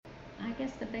I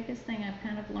guess the biggest thing I've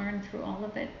kind of learned through all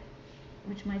of it,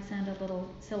 which might sound a little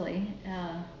silly,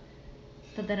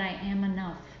 but that I am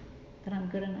enough, that I'm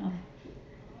good enough.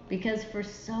 Because for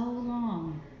so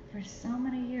long, for so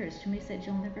many years, Jimmy said,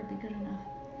 you'll never be good enough.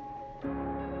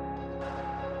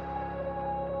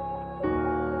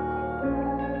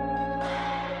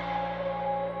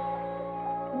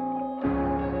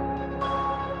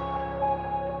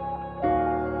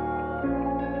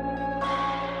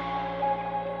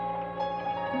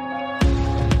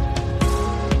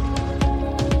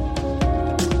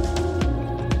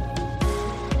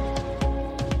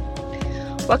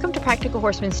 Welcome to Practical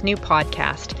Horseman's new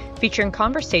podcast, featuring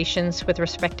conversations with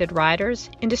respected riders,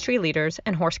 industry leaders,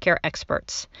 and horse care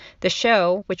experts. The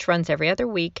show, which runs every other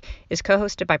week, is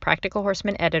co-hosted by Practical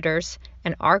Horseman editors,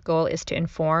 and our goal is to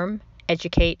inform,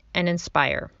 educate, and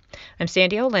inspire. I'm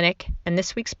Sandy Olenek, and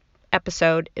this week's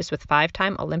episode is with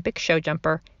five-time Olympic show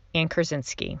jumper Ann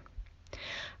Kurczynski.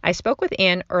 I spoke with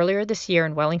Ann earlier this year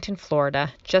in Wellington,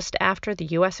 Florida, just after the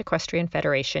U.S. Equestrian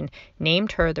Federation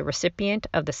named her the recipient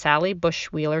of the Sally Bush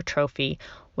Wheeler Trophy,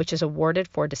 which is awarded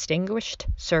for distinguished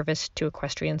service to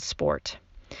equestrian sport.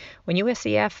 When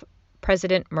USEF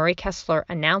President Murray Kessler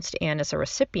announced Ann as a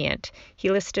recipient, he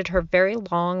listed her very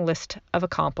long list of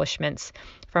accomplishments,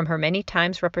 from her many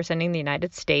times representing the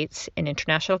United States in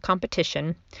international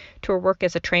competition to her work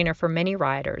as a trainer for many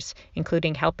riders,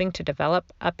 including helping to develop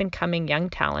up-and-coming young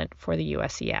talent for the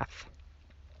USEF.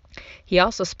 He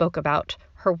also spoke about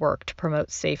her work to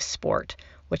promote safe sport,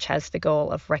 which has the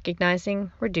goal of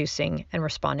recognizing, reducing, and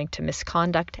responding to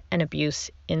misconduct and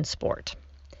abuse in sport.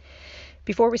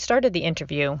 Before we started the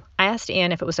interview, I asked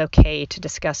Ann if it was okay to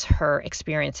discuss her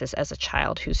experiences as a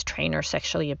child whose trainer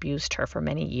sexually abused her for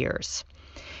many years.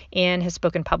 Ann has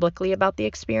spoken publicly about the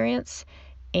experience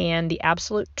and the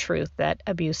absolute truth that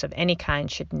abuse of any kind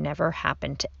should never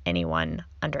happen to anyone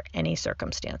under any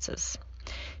circumstances.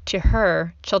 To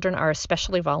her, children are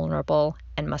especially vulnerable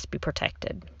and must be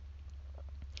protected.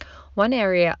 One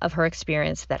area of her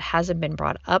experience that hasn't been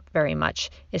brought up very much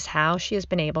is how she has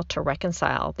been able to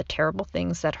reconcile the terrible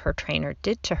things that her trainer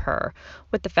did to her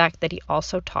with the fact that he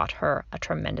also taught her a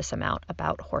tremendous amount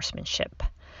about horsemanship.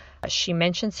 She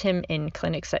mentions him in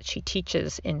clinics that she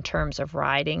teaches in terms of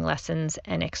riding lessons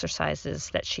and exercises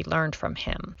that she learned from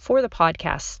him. For the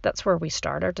podcast, that's where we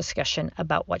start our discussion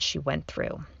about what she went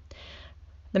through.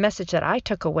 The message that I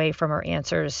took away from her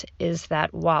answers is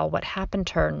that while what happened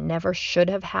to her never should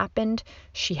have happened,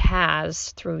 she has,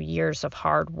 through years of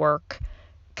hard work,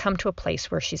 come to a place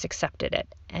where she's accepted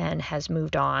it and has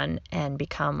moved on and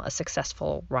become a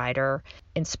successful rider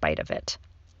in spite of it.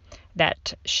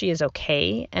 That she is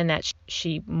okay and that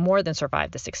she more than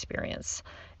survived this experience.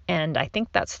 And I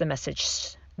think that's the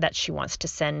message that she wants to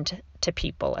send to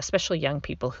people, especially young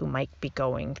people who might be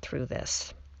going through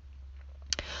this.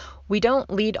 We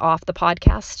don't lead off the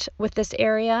podcast with this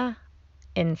area.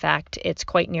 In fact, it's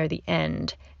quite near the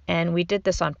end. And we did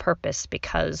this on purpose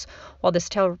because while this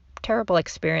terrible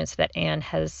experience that Ann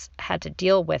has had to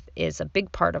deal with is a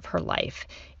big part of her life,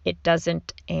 it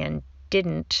doesn't and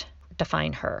didn't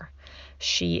define her.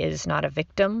 She is not a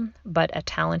victim, but a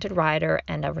talented rider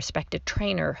and a respected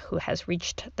trainer who has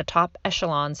reached the top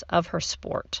echelons of her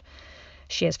sport.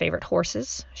 She has favorite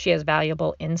horses. She has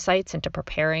valuable insights into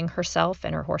preparing herself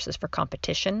and her horses for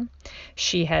competition.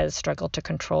 She has struggled to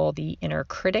control the inner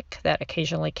critic that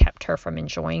occasionally kept her from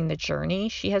enjoying the journey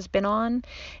she has been on,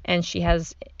 and she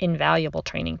has invaluable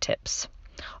training tips.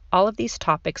 All of these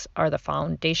topics are the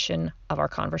foundation of our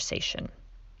conversation.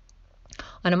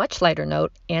 On a much lighter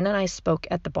note, Ann and I spoke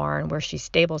at the barn where she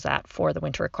stables at for the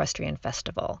Winter Equestrian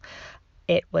Festival.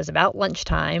 It was about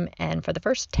lunchtime, and for the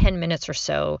first 10 minutes or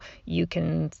so, you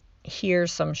can hear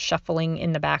some shuffling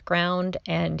in the background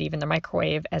and even the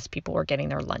microwave as people were getting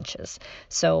their lunches.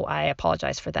 So I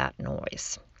apologize for that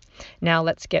noise. Now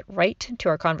let's get right to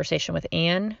our conversation with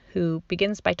Ann, who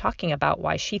begins by talking about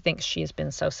why she thinks she has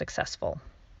been so successful.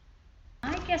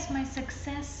 I guess my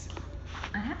success,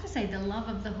 I have to say the love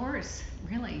of the horse,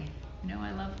 really.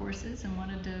 I love horses and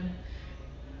wanted to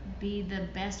be the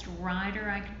best rider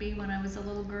I could be when I was a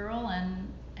little girl,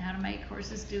 and how to make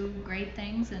horses do great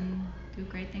things and do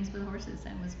great things with horses.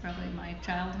 That was probably my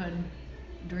childhood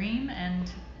dream, and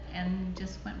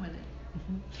just went with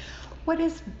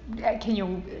it. Can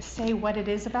you say what it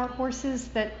is about horses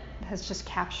that has just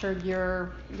captured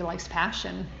your life's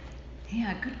passion?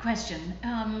 Yeah, good question.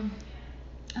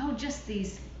 Just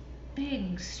these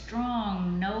big,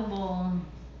 strong, noble,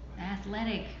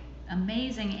 athletic,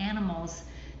 amazing animals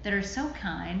that are so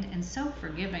kind and so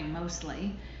forgiving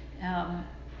mostly.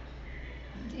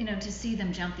 to see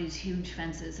them jump these huge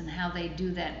fences and how they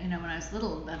do that. When I was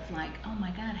little, of like, oh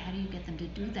my God, how do you get them to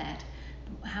do that?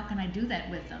 How can I do that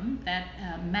with them? That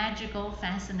magical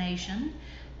fascination,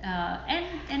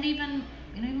 and even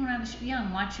even when I was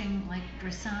young, watching like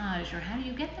dressage, or how do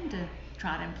you get them to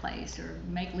trot in place or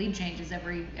make lead changes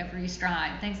every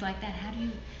stride, things like that. How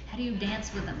do you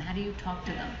dance with them? How do you talk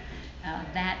to them?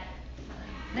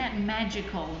 That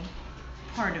magical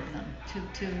part of them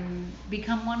to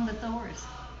become one with the horse.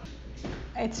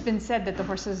 It's been said that the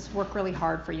horses work really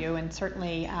hard for you, and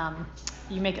certainly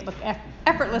you make it look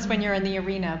effortless when you're in the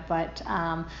arena, but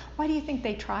why do you think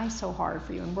they try so hard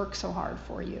for you and work so hard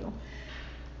for you?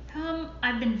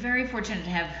 I've been very fortunate to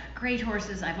have great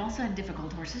horses. I've also had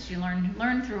difficult horses. You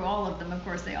learn through all of them. Of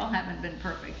course, they all haven't been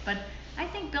perfect, but I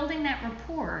think building that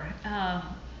rapport.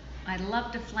 I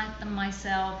love to flat them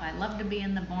myself. I love to be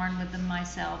in the barn with them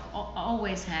myself.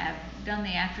 Always have done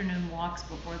the afternoon walks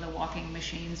before the walking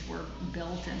machines were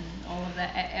built, and all of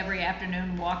that. Every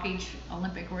afternoon, walk each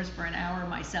Olympic horse for an hour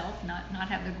myself, not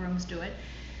have the grooms do it.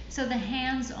 So the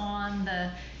hands-on,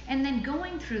 and then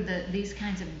going through these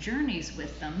kinds of journeys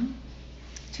with them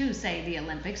to, say, the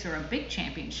Olympics or a big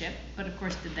championship, but of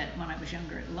course did that when I was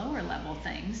younger at lower level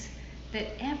things, that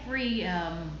every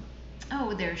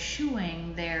their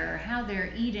shoeing, how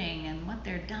they're eating, and what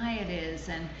their diet is,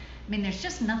 and I mean, there's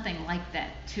just nothing like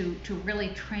that to really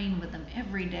train with them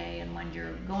every day. And when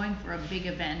you're going for a big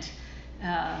event,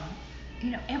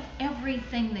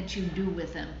 everything that you do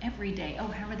with them every day. Oh,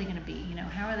 how are they going to be?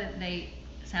 How are they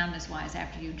soundness-wise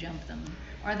after you jump them?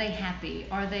 Are they happy?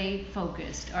 Are they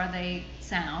focused? Are they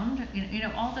sound?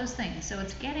 All those things. So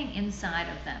it's getting inside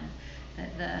of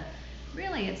them.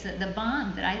 Really, it's the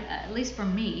bond that at least for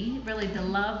me, really the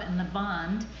love and the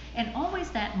bond, and always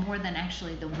that more than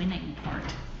actually the winning part.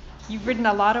 You've ridden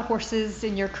a lot of horses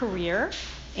in your career,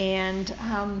 and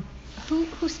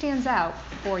who stands out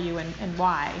for you and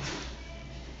why?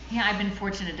 Yeah, I've been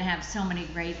fortunate to have so many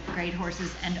great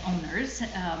horses and owners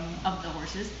of the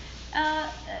horses.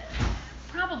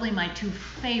 Probably my two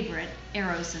favorite,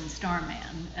 Eros and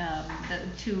Starman, the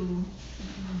two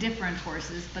different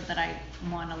horses, but that I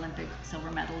won Olympic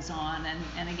silver medals on,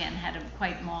 and again had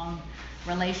quite long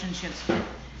relationships with.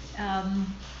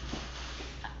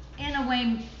 In a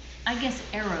way, I guess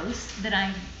Eros, that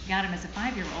I got him as a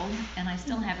 5-year-old, and I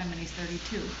still have him, and he's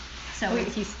 32. So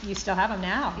you still have him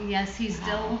now? Yes, he's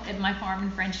still at my farm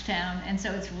in Frenchtown, and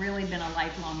so it's really been a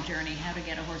lifelong journey, how to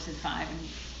get a horse at 5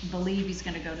 and believe he's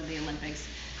going to go to the Olympics,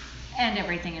 and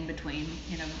everything in between,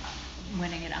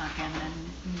 winning at Aachen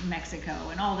and Mexico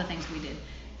and all the things we did.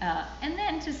 And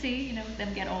then to see,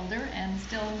 them get older, and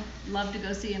still love to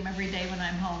go see him every day when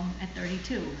I'm home at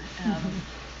 32.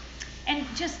 And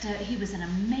just, he was an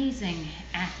amazing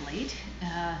athlete.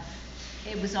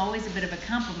 It was always a bit of a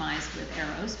compromise with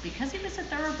Eros because he was a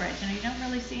thoroughbred. You don't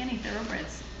really see any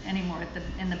thoroughbreds anymore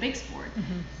in the big sport.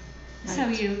 Mm-hmm. Right.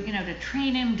 So to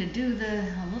train him to do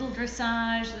a little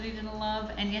dressage that he didn't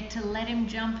love, and yet to let him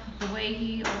jump the way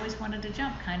he always wanted to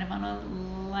jump, kind of on a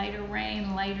lighter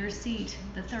rein, lighter seat,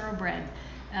 the thoroughbred.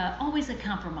 Always a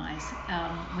compromise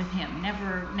with him,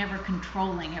 never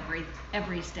controlling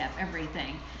every step,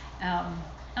 everything.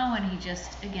 And he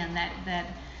just, again, that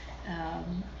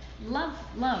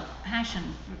love, passion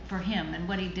for him and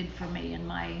what he did for me and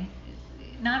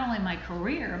not only my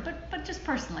career, but just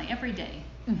personally, every day.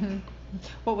 Mm-hmm.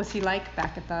 What was he like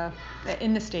back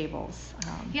in the stables?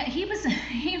 Yeah, he was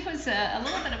a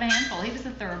little bit of a handful. He was a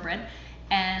thoroughbred,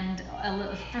 and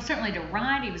certainly to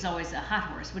ride, he was always a hot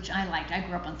horse, which I liked. I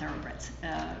grew up on thoroughbreds.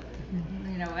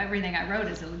 Everything I rode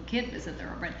as a kid was a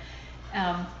thoroughbred.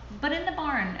 But in the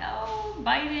barn,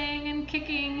 biting and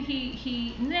kicking,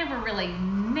 he never really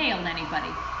nailed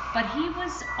anybody, but he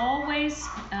was always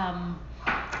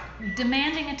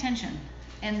demanding attention,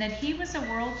 and that he was a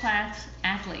world-class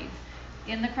athlete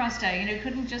in the cross tie.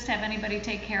 Couldn't just have anybody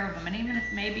take care of him, and even if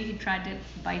maybe he tried to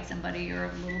bite somebody or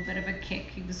a little bit of a kick,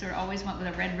 he was always went with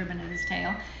a red ribbon in his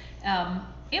tail.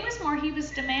 It was more he was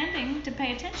demanding to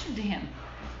pay attention to him.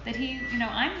 That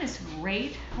I'm this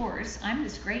great horse, I'm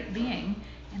this great being,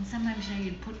 and sometimes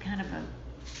you'd put kind of a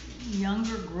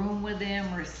younger groom with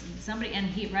him or somebody, and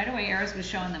he right away Eros was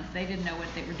showing them they didn't know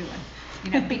what they were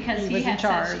doing, because he had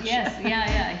such,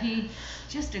 he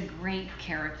just a great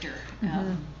character.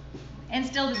 Mm-hmm. And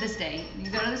still to this day,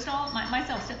 you go to the stall,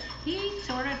 myself, still, he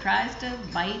sort of tries to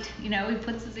bite, he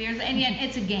puts his ears, and yet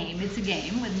it's a game with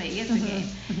me, it's a game.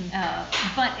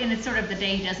 But it's sort of the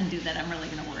day he doesn't do that, I'm really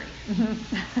going to worry.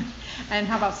 Mm-hmm. And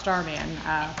how about Starman?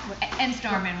 And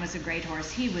Starman was a great horse.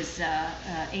 He was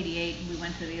 88, we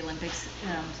went to the Olympics,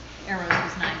 Eros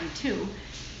was 92.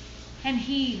 And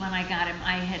he, when I got him,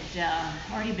 I had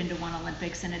already been to one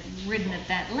Olympics and had ridden at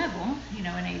that level, you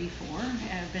know, in '84.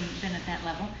 I've been at that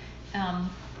level.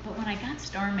 But when I got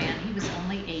Starman, he was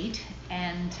only 8,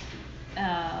 and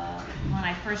when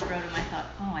I first rode him, I thought,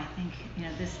 oh, I think, you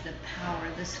know, this, the power,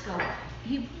 the scope.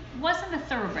 He wasn't a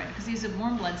thoroughbred because he's a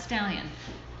warm blood stallion,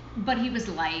 but he was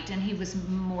light and he was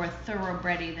more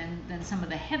thoroughbredy than some of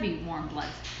the heavy warm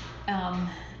bloods.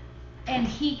 And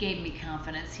he gave me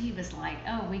confidence. He was like,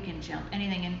 oh, we can jump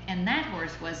anything. And that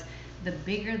horse was, the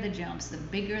bigger the jumps, the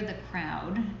bigger the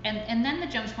crowd. And then the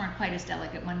jumps weren't quite as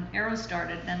delicate. When Arrows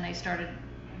started, then they started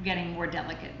getting more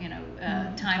delicate, you know,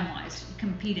 time-wise,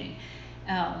 competing.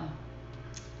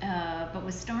 But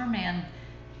with Starman,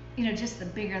 you know, just the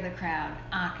bigger the crowd,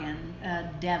 Aachen,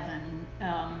 Devon,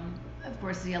 of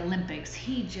course the Olympics,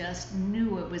 he just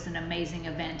knew it was an amazing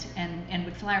event and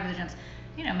would fly over the jumps.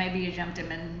 You know, maybe you jumped him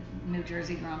in New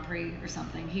Jersey Grand Prix or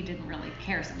something. He didn't really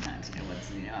care sometimes. You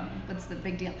know, what's the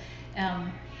big deal?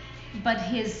 But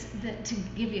to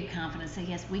give you confidence, say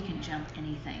yes, we can jump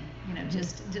anything. You know,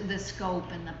 just the scope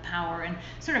and the power, and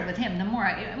sort of with him, the more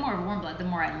of warm blood, the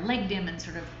more I legged him and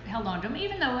sort of held on to him,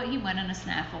 even though he went in a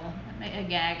snaffle, a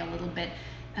gag a little bit.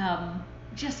 And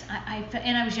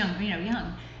I was young, you know,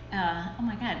 young. Oh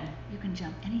my God, you can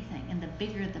jump anything, and the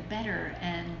bigger the better,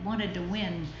 and wanted to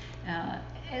win.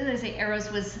 As I say, Arrows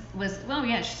was well,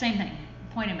 yeah, same thing.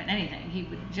 Point him at anything, he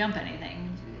would jump anything.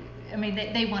 I mean,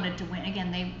 they wanted to win.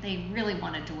 Again, they really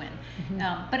wanted to win.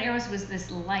 But Arrows was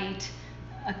this light,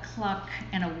 a cluck,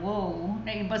 and a whoa.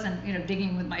 He wasn't, you know,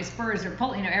 digging with my spurs or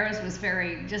pulling. You know, Arrows was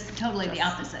just totally the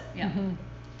opposite. Yeah.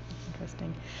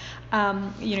 Interesting.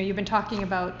 You know, you've been talking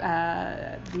about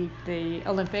the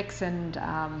Olympics, and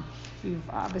you've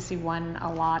obviously won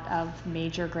a lot of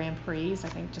major Grand Prix. I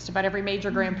think just about every major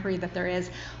Grand Prix that there is.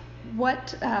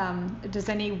 What does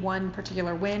any one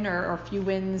particular win or few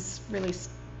wins really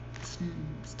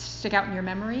stick out in your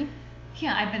memory?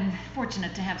 Yeah, I've been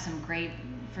fortunate to have some great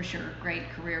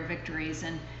career victories,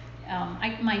 and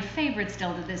my favorite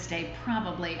still to this day,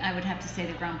 probably, I would have to say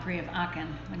the Grand Prix of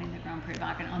Aachen, winning the Grand Prix of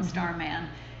Aachen on Starman.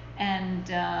 And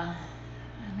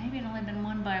maybe it only been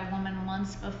won by a woman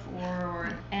once before,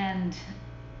 and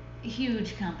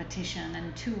huge competition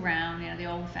and 2-round, you know, the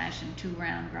old-fashioned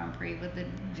 2-round Grand Prix with the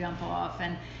jump off,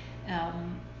 and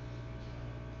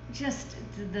just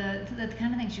the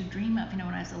kind of things you dream of. You know,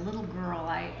 when I was a little girl,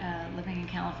 I living in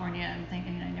California and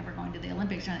thinking, you know, never going to the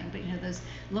Olympics or anything, but you know, those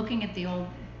looking at the old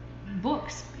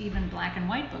books, even black and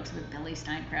white books with Billy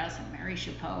Steinkraus and Mary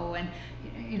Chapeau and,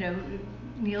 you know,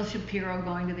 Neil Shapiro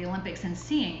going to the Olympics and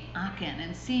seeing Aachen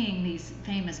and seeing these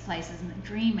famous places and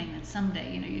dreaming that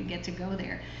someday, you know, you'd get to go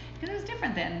there. Because it was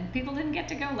different then. People didn't get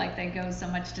to go like they go so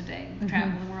much today. The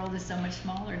travel world is so much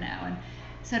smaller now. And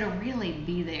so to really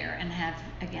be there and have,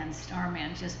 again,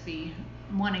 Starman just be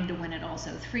wanting to win it also.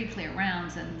 3 clear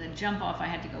rounds, and the jump off I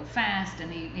had to go fast,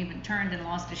 and he even turned and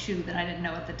lost a shoe that I didn't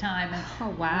know at the time,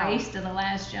 and raced to the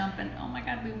last jump, and oh my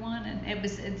God, we won. And it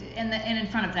was, and in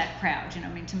front of that crowd, you know,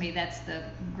 I mean, to me that's the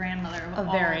grandmother of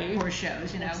all horse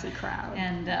shows, you know. Crowd.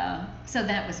 And so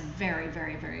that was very,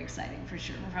 very, very exciting for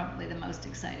sure. Probably the most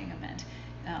exciting event.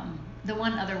 The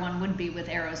other one would be with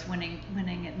Arrows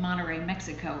winning at Monterrey,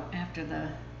 Mexico, after the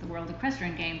World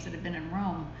Equestrian Games that had been in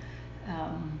Rome.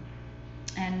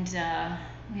 And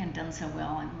we hadn't done so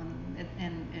well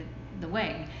in the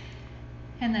WEG.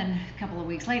 And then a couple of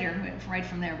weeks later, right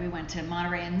from there, we went to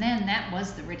Monterrey, and then that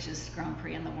was the richest Grand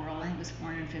Prix in the world. I think it was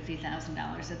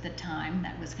 $450,000 at the time.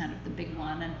 That was kind of the big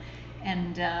one.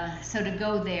 And so to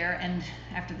go there, and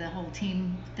after the whole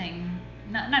team thing,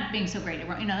 not being so great, you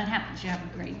know, that happens. You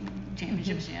have great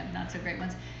championships, you have not so great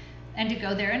ones. And to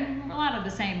go there, and a lot of the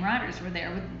same riders were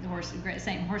there with the horses,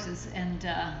 same horses, and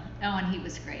and he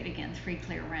was great again, 3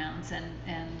 clear rounds,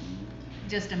 and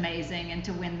just amazing, and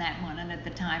to win that one. And at the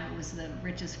time, it was the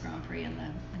richest Grand Prix in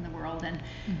the world, and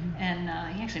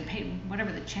he actually paid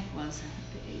whatever the check was.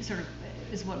 Sort of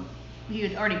is what he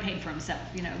had already paid for himself.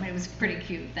 You know, I mean, it was pretty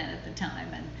cute then at the time,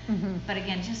 and but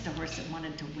again, just a horse that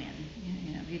wanted to win.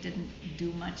 You know, you didn't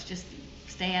do much, just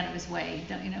stay out of his way.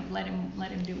 Don't, you know, let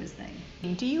him do his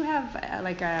thing. Do you have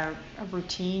like a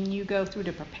routine you go through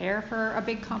to prepare for a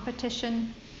big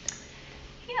competition?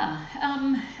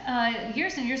 Yeah.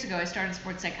 Years and years ago, I started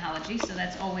sports psychology, so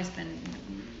that's always been,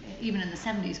 even in the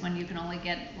 70s when you can only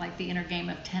get like the inner game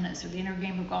of tennis or the inner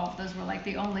game of golf. Those were like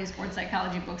the only sports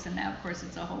psychology books, and now of course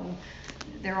it's a whole,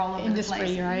 they're all over industry, the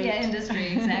place. Right? Yeah, industry,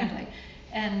 exactly.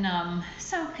 And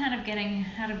so kind of getting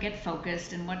how to get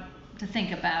focused and what to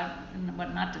think about and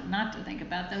what not to think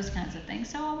about, those kinds of things.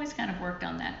 So always kind of worked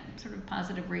on that sort of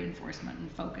positive reinforcement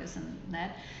and focus and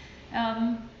that.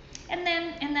 And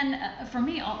then for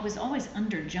me, it was always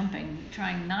under jumping,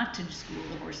 trying not to school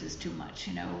the horses too much,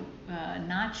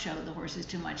 not show the horses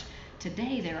too much.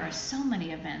 Today there are so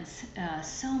many events,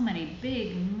 so many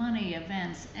big money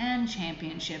events and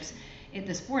championships.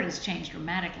 The sport has changed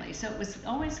dramatically. So it was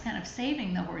always kind of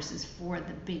saving the horses for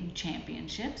the big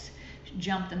championships,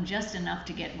 jump them just enough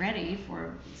to get ready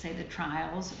for, say, the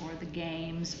trials or the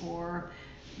games, or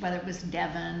whether it was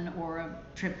Devon or a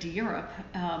trip to Europe.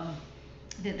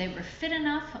 That they were fit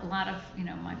enough. A lot of,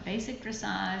 my basic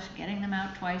dressage, getting them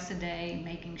out twice a day,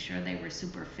 making sure they were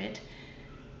super fit.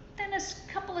 Then a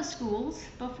couple of schools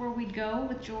before we'd go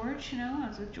with George. I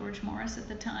was with George Morris at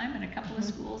the time, and a couple of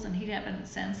schools, and he'd have a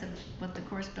sense of what the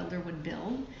course builder would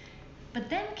build. But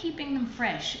then keeping them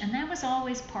fresh, and that was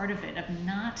always part of it, of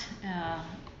not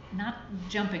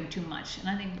jumping too much. And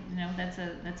I think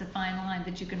that's a fine line,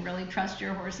 that you can really trust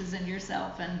your horses and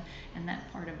yourself, and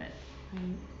that part of it.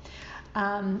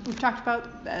 We've talked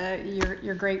about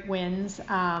your great wins.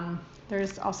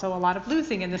 There's also a lot of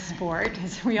losing in the sport,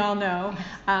 as we all know.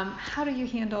 How do you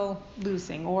handle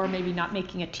losing, or maybe not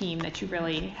making a team that you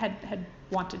really had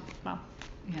wanted? Well,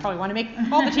 probably want to make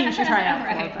all the teams you try out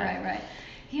for. Right.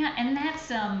 Yeah, and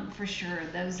that's for sure.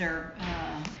 Those are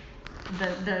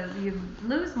you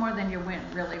lose more than you win.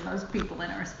 Really, most people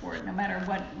in our sport, no matter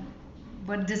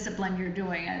what discipline you're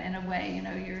doing, in a way,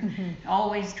 you're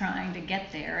always trying to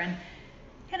get there. And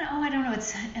I don't know,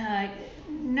 it's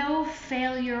no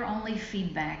failure, only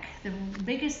feedback. The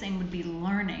biggest thing would be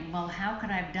learning. Well, how could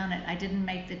I have done it? I didn't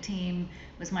make the team.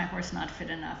 Was my horse not fit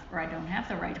enough? Or I don't have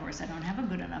the right horse. I don't have a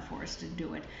good enough horse to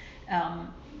do it.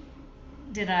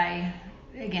 Did I,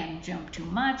 again, jump too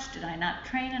much? Did I not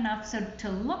train enough? So to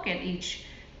look at each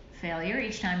failure,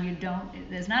 each time you don't,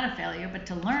 there's not a failure, but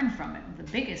to learn from it, the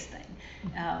biggest thing.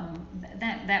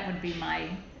 That would be my,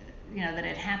 that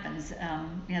it happens.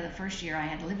 The first year I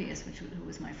had Livius, who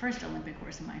was my first Olympic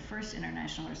horse and my first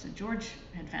international horse that George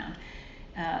had found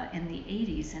in the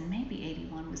 80s, and maybe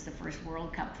 81 was the first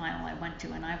World Cup final I went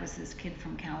to, and I was this kid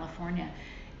from California,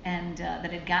 and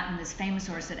that had gotten this famous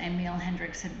horse that Emil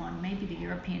Hendricks had won maybe the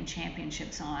European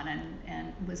Championships on,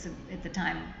 and was at the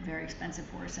time a very expensive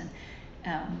horse, and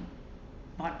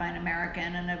bought by an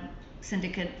American, and a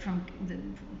syndicate from the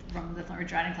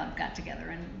Thornridge Riding Club got together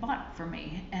and bought for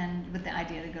me, and with the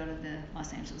idea to go to the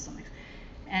Los Angeles Olympics.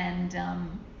 And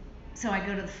so I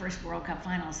go to the first World Cup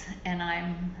finals, and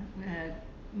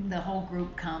the whole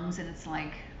group comes, and it's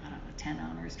like, I don't know, 10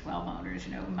 owners, 12 owners,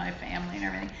 my family and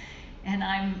everything. And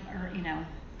I'm,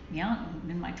 young,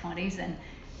 in my 20s,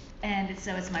 and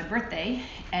it's my birthday,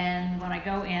 and when I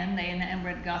go in, and we're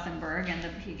at Gothenburg, and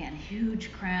again,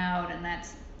 huge crowd, and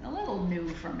that's a little new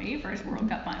for me, first World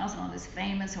Cup finals, and all this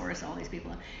famous horse, all these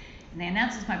people, and they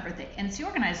announce it's my birthday, and it's the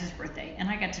organizer's birthday, and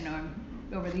I got to know him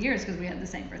over the years because we had the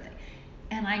same birthday,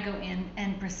 and I go in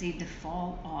and proceed to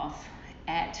fall off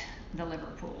at the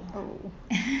Liverpool. Oh,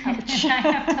 ouch. And I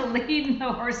have to lead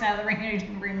the horse out of the ring, and he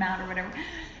didn't remount or whatever.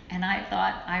 And I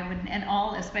thought I would, and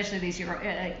especially these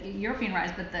European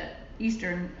riders, but the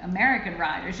Eastern American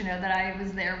riders, that I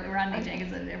was there, Rodney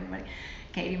Jenkins and everybody,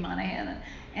 Katie Monahan. And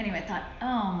anyway, I thought,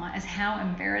 how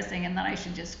embarrassing, and then I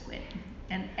should just quit.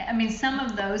 And I mean, some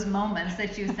of those moments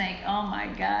that you think, oh my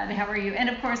God, how are you? And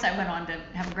of course, I went on to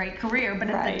have a great career, but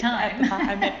at the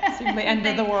time, it seemed the end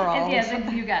of the world. Yeah,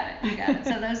 you got it.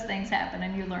 So those things happen,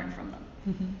 and you learn from them.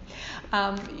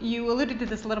 You alluded to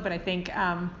this a little bit, I think.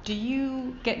 Do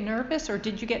you get nervous, or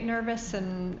did you get nervous,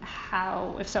 and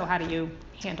if so, how do you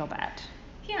handle that?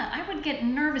 Yeah, I would get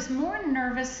nervous, more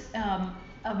nervous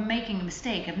of making a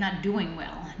mistake, of not doing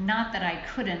well. Not that I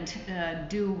couldn't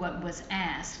do what was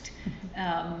asked.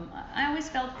 I always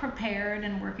felt prepared,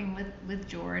 and working with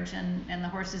George and the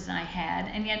horses I had,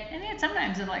 and yet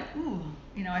sometimes it's like, ooh,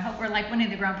 I hope we're like winning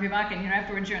the Grand Prix Wacken,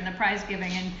 afterwards you're in the prize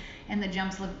giving, and the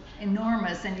jumps look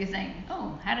enormous, and you think,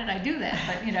 oh, how did I do that?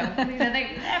 But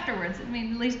afterwards, at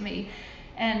least me.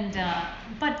 And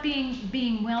but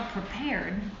being well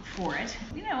prepared for it,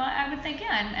 I would think,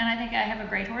 yeah, and I think I have a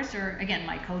great horse, or again,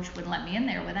 my coach wouldn't let me in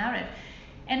there without it.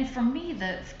 And for me,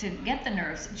 to get the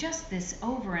nerves, just this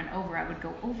over and over, I would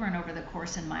go over and over the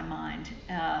course in my mind,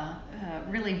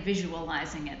 really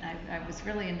visualizing it. I was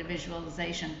really into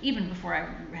visualization even before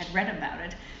I had read about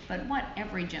it, but what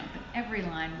every jump and every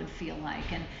line would feel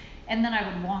like. And then I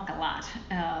would walk a lot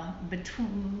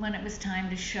between when it was time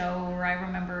to show, or I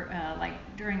remember like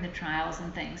during the trials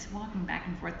and things, walking back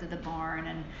and forth to the barn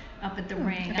and up at the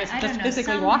ring. Okay, so I just don't know,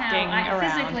 physically somehow, walking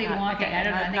around. physically walking. Okay, I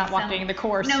don't know. I think not walking the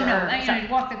course. No, sorry.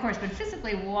 walk the course, but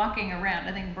physically walking around.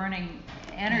 I think burning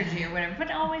energy or whatever,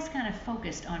 but always kind of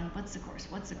focused on what's the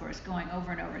course, going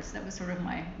over and over. So that was sort of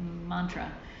my mantra,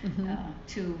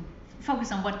 to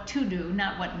focus on what to do,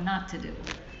 not what not to do.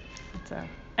 That's an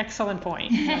excellent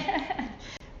point.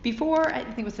 Before, I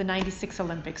think it was the 96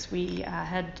 Olympics, we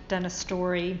had done a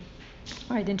story,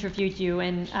 or I'd interviewed you,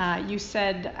 and you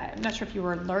said, I'm not sure if you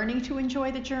were learning to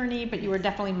enjoy the journey, but you were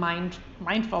definitely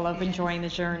mindful of enjoying the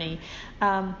journey.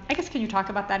 I guess, can you talk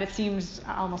about that? It seems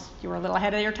almost you were a little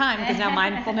ahead of your time, because now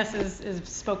mindfulness is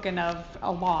spoken of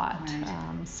a lot.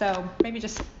 Right. So maybe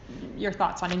just your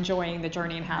thoughts on enjoying the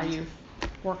journey and how you've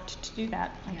worked to do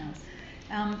that.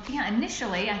 Yeah,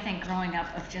 initially, I think growing up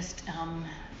of just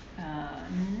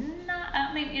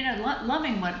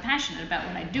loving passionate about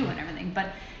what I do and everything,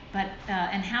 but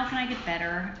and how can I get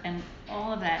better and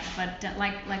all of that. But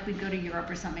like we'd go to Europe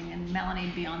or something, and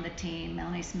Melanie'd be on the team,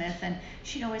 Melanie Smith, and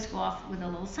she'd always go off with a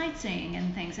little sightseeing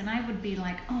and things, and I would be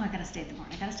like, oh, I gotta stay at the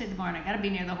barn, I gotta be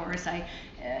near the horse.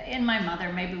 And my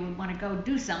mother maybe would want to go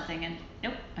do something, and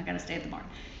nope, I gotta stay at the barn.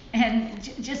 And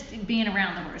just being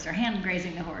around the horse or hand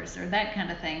grazing the horse or that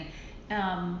kind of thing.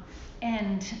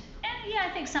 And yeah, I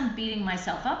think some beating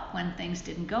myself up when things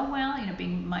didn't go well,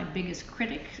 being my biggest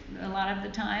critic a lot of the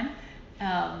time.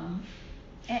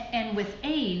 And with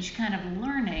age, kind of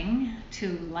learning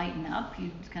to lighten up.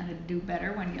 You kind of do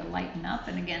better when you lighten up.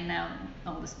 And again, now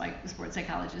all the sports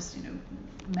psychologists,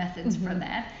 methods for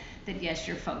that yes,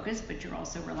 you're focused, but you're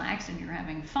also relaxed and you're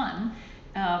having fun.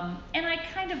 And I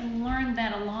kind of learned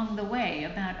that along the way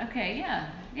about, okay,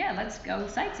 yeah, let's go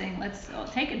sightseeing. Let's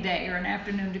take a day or an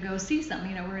afternoon to go see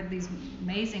something. We're at these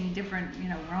amazing different,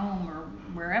 Rome or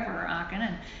wherever, Aachen,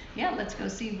 and yeah, let's go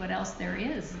see what else there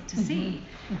is to see.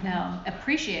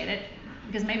 Appreciate it,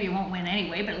 because maybe you won't win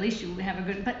anyway, but at least you have a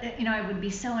good, but I would be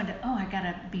so into, I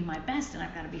gotta be my best and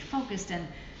I've gotta be focused and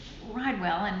ride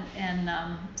well.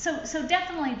 And so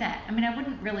definitely that. I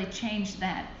wouldn't really change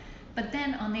that. But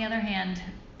then, on the other hand,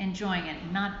 enjoying it,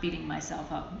 not beating myself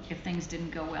up if things didn't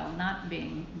go well, not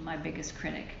being my biggest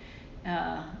critic,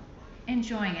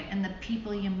 enjoying it, and the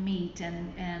people you meet,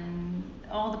 and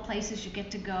all the places you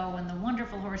get to go, and the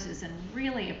wonderful horses, and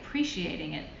really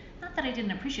appreciating it. Not that I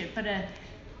didn't appreciate it, but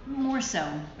more so,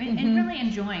 and really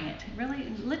enjoying it. Really,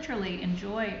 literally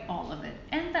enjoy all of it,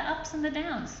 and the ups and the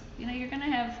downs. You're going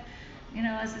to have,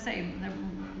 as I say,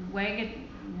 the way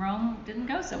at Rome didn't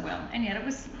go so well, and yet it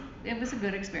was a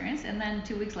good experience. And then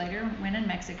 2 weeks later, win in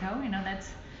Mexico.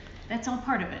 That's all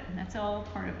part of it. That's all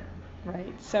part of it.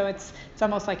 Right. So it's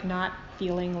almost like not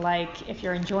feeling like if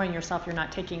you're enjoying yourself, you're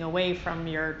not taking away from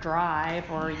your drive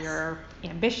or your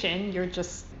ambition.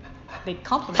 They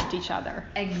complement each other.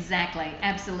 Exactly.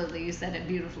 Absolutely. You said it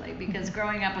beautifully, because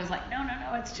growing up I was like, no,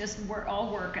 it's just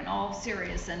all work and all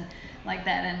serious and like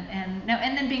that. And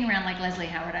then being around like Leslie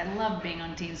Howard, I love being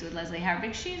on teams with Leslie Howard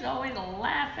because she's always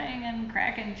laughing and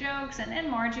cracking jokes, and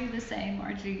Margie the same,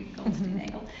 Margie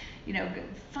Goldstein-Engel,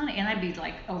 funny, and I'd be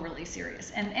like overly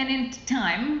serious. And in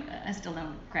time, I still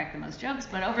don't crack the most jokes,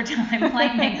 but over time,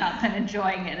 lightening up and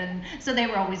enjoying it. And so they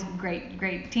were always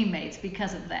great teammates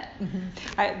because of that.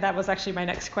 That was actually my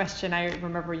next question. I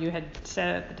remember you had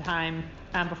said at the time,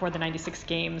 before the 96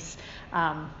 games,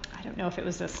 I don't know if it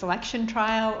was a selection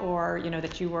trial or,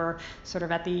 that you were sort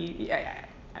of at the,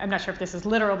 I'm not sure if this is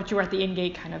literal, but you were at the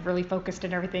in-gate kind of really focused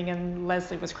and everything, and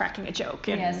Leslie was cracking a joke.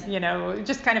 And, yes.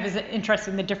 Just kind of is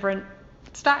interested in the different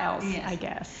styles, yes. I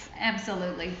guess.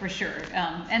 Absolutely, for sure.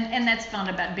 And that's fun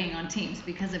about being on teams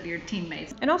because of your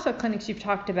teammates. And also clinics you've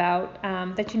talked about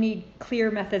that you need clear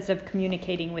methods of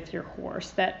communicating with your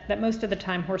horse, that most of the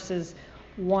time horses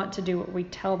want to do what we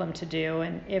tell them to do,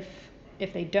 and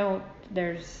if they don't,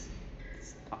 there's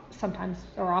sometimes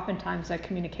or oftentimes a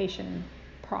communication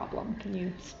problem. Can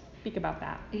you speak about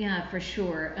that? Yeah, for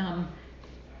sure.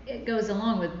 It goes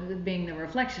along with being the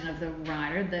reflection of the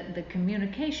rider, the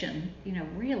communication,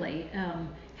 really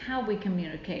how we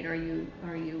communicate. Are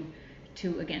you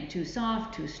too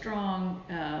soft, too strong,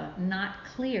 not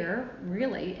clear,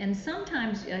 really? And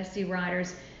sometimes I see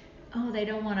riders, they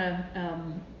don't want to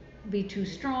be too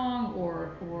strong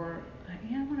or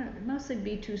I want to mostly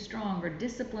be too strong or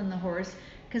discipline the horse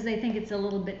because they think it's a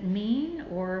little bit mean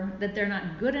or that they're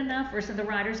not good enough, or so the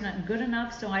rider's not good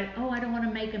enough, so I don't want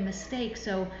to make a mistake,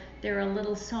 so they're a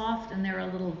little soft and they're a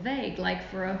little vague, like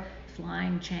for a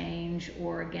flying change,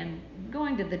 or again,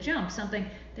 going to the jump, something,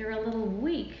 they're a little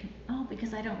weak. Oh,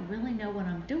 because I don't really know what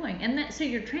I'm doing. And that, so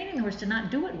you're training the horse to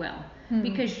not do it well,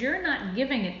 because you're not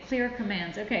giving it clear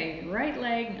commands. Okay, right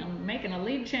leg, I'm making a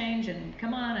lead change, and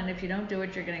come on, and if you don't do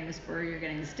it, you're getting the spur, you're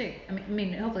getting the stick. I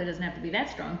mean, hopefully it doesn't have to be that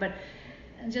strong, but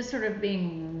just sort of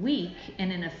being weak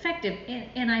and ineffective.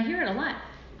 And I hear it a lot.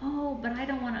 Oh, but I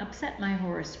don't want to upset my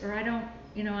horse, or I don't,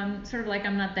 I'm sort of like,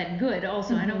 I'm not that good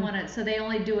also. I don't want to, so they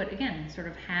only do it, again, sort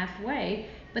of halfway.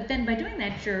 But then by doing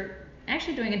that, you're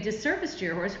actually doing a disservice to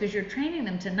your horse, because you're training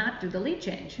them to not do the lead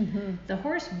change. The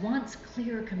horse wants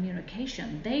clear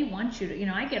communication. They want you to,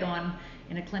 I get on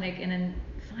in a clinic, and in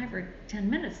 5 or 10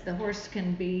 minutes, the horse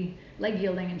can be leg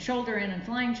yielding and shoulder in and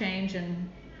flying change and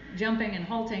jumping and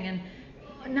halting, and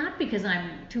not because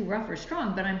I'm too rough or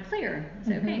strong, but I'm clear.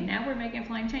 Say, okay, now we're making a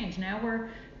flying change. Now we're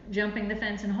jumping the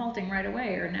fence and halting right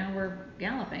away, or now we're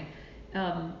galloping.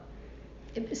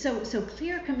 So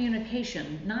clear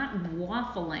communication, not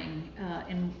waffling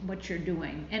in what you're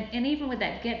doing. And even with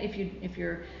that, if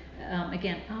you're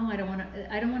again, I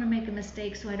don't want to make a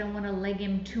mistake, so I don't want to leg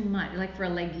him too much, like for a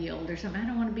leg yield or something. I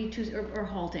don't want to be too or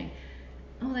halting.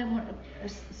 Oh, they want to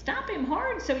stop him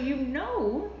hard, so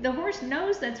the horse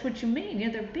knows that's what you mean.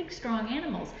 They're big, strong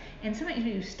animals, and sometimes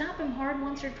you stop him hard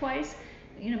once or twice.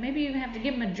 Maybe you have to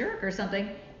give him a jerk or something,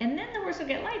 and then the horse will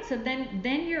get light. So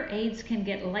then your aids can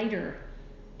get lighter.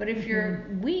 But if you're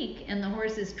weak and the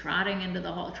horse is trotting into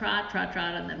the hole, trot,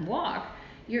 and then walk,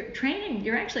 you're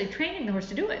actually training the horse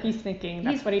to do it. He's thinking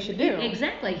that's what he should do.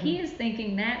 Exactly. He is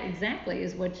thinking that exactly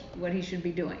is what he should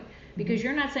be doing, because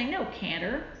you're not saying no,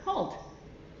 canter, halt.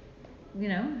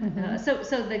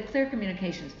 So the clear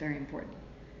communication is very important.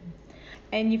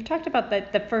 And you've talked about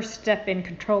that the first step in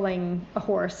controlling a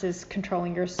horse is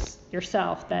controlling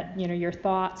yourself, that, your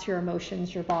thoughts, your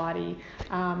emotions, your body.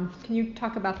 Can you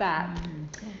talk about that?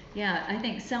 Yeah, I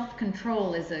think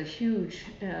self-control is a huge,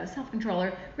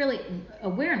 self-control, really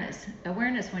awareness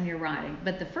when you're riding.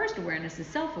 But the first awareness is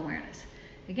self-awareness.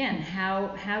 Again,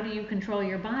 how do you control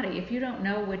your body? If you don't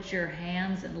know what your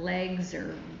hands and legs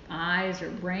or eyes or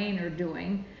brain are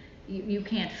doing, you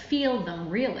can't feel them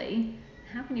really.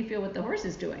 How can you feel what the horse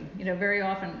is doing? Very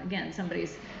often, again,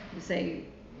 somebody's, say,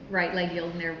 right leg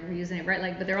yield, and they're using it right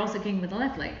leg, but they're also kicking with the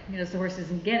left leg. So the horse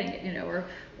isn't getting it, or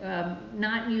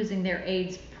not using their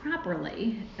aids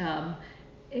properly.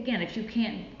 Again, if you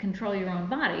can't control your own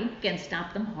body, again,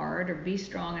 stop them hard, or be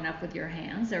strong enough with your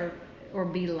hands, or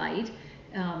be light.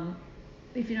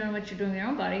 If you don't know what you're doing with your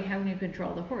own body, how can you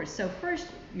control the horse? So first,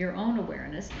 your own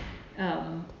awareness.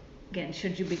 Again,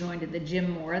 should you be going to the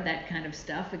gym more, that kind of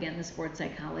stuff. Again, the sports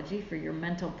psychology for your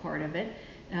mental part of it.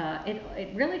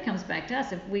 It really comes back to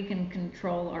us. If we can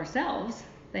control ourselves,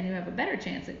 then you have a better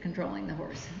chance at controlling the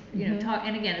horse.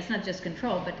 And again, it's not just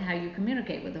control, but how you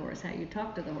communicate with the horse, how you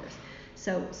talk to the horse.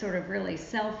 So sort of really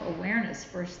self-awareness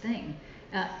first thing.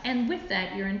 And with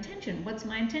that, your intention. What's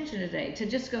my intention today? To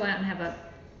just go out and have a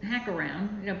hack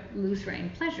around, loose rein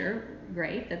pleasure,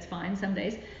 great, that's fine some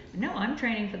days. No, I'm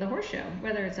training for the horse show,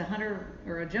 whether it's a hunter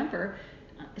or a jumper.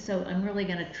 So I'm really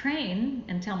going to train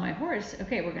and tell my horse,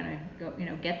 okay, we're going to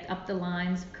go, get up the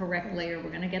lines correctly, or we're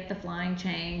going to get the flying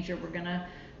change, or we're going to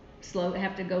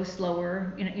have to go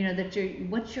slower.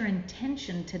 What's your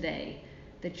intention today?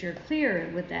 That you're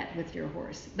clear with that with your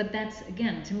horse. But that's,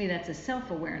 again, to me, that's a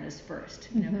self-awareness first,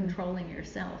 controlling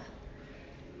yourself.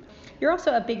 You're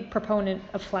also a big proponent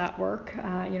of flat work,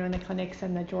 in the clinics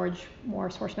and the George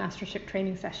Morris Horse Mastership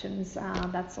training sessions.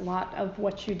 That's a lot of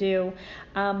what you do.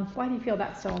 Why do you feel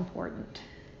that's so important?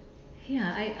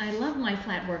 Yeah, I love my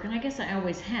flat work, and I guess I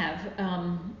always have.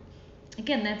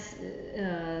 Again, that's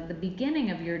the beginning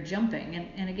of your jumping,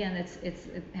 and again, it's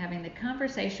having the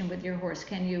conversation with your horse.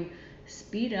 Can you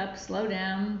speed up, slow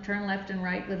down, turn left and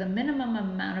right with a minimum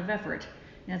amount of effort?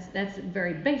 That's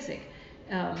very basic.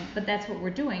 But that's what we're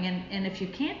doing, and if you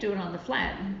can't do it on the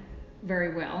flat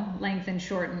very well, lengthen,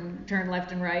 shorten, turn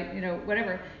left and right,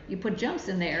 whatever, you put jumps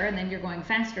in there, and then you're going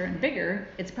faster and bigger,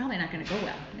 it's probably not going to go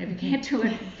well. If you can't do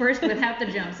it first without the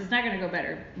jumps, it's not going to go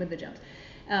better with the jumps.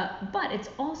 But it's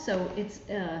also,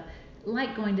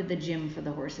 like going to the gym for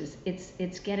the horses.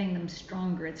 It's getting them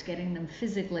stronger, it's getting them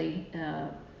physically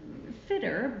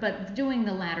fitter, but doing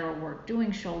the lateral work,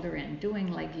 doing shoulder in,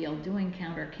 doing leg yield, doing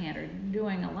counter canter,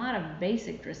 doing a lot of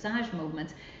basic dressage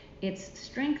movements. It's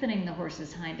strengthening the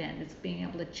horse's hind end. It's being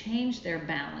able to change their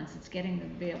balance. It's getting them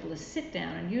to be able to sit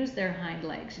down and use their hind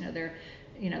legs.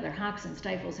 Their hocks and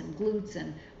stifles and glutes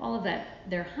and all of that.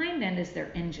 Their hind end is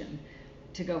their engine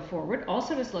to go forward,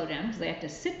 also to slow down because they have to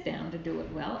sit down to do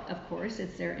it well. Of course,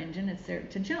 it's their engine. It's there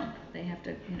to jump. They have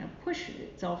to, push.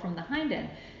 It's all from the hind end.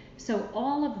 So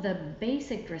all of the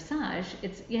basic dressage,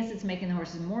 it's making the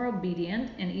horses more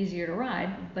obedient and easier to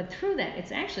ride, but through that,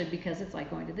 it's actually because it's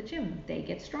like going to the gym. They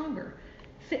get stronger,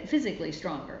 physically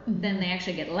stronger. Then they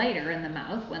actually get lighter in the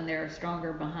mouth when they're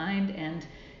stronger behind and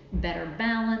better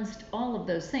balanced. All of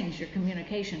those things, your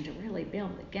communication to really be able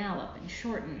to gallop and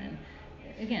shorten and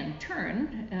again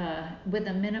turn with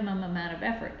a minimum amount of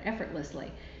effort,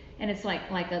 effortlessly. And it's like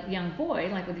a young boy,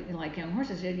 like young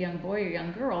horses, a young boy or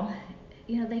young girl.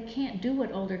 They can't do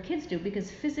what older kids do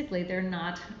because physically they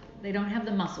don't have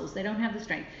the muscles, they don't have the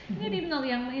strength. And even though the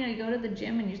young, you go to the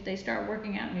gym and they start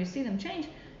working out and you see them change,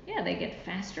 they get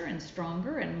faster and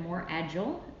stronger and more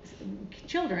agile.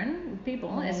 Children, people,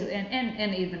 right.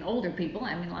 and even older people.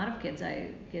 I mean, a lot of kids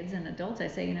and adults, I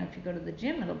say, if you go to the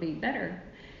gym, it'll be better.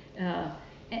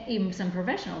 Even some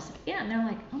professionals, and they're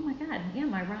like, oh my God,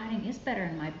 my riding is better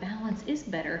and my balance is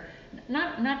better.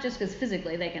 Not just because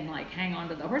physically they can like hang on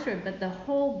to the horse, but the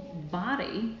whole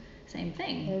body, same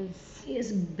thing,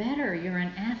 is better. You're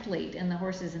an athlete and the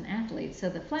horse is an athlete. So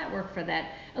the flat work for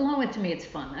that, along with, to me, it's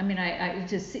fun. I mean, I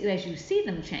just see, as you see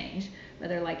them change,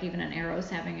 whether like even an Arrows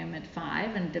having him at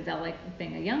 5 and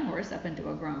developing a young horse up into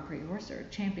a Grand Prix horse or a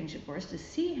championship horse, to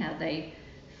see how they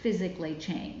physically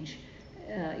change.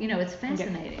 It's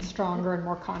fascinating. Get stronger and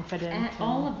more confident.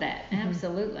 All of that,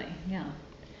 absolutely, yeah.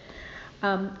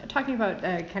 Talking about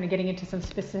kind of getting into some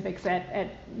specifics, at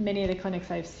many of the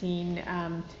clinics I've seen,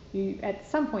 you at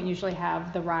some point usually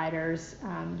have the riders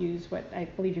use what I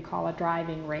believe you call a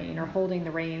driving rein, or holding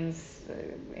the reins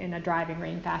in a driving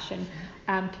rein fashion.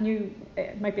 Can you,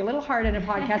 it might be a little hard in a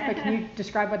podcast, but can you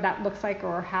describe what that looks like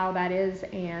or how that is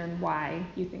and why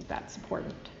you think that's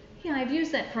important? Yeah, I've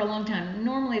used that for a long time.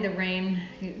 Normally the rein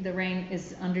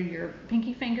is under your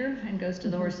pinky finger and goes to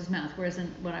the horse's mouth, whereas in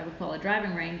what I would call a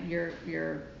driving rein,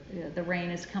 the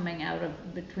rein is coming out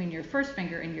of between your first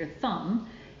finger and your thumb,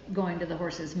 going to the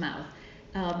horse's mouth.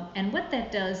 And what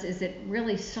that does is it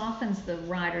really softens the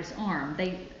rider's arm.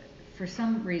 For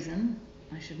some reason,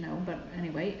 I should know, but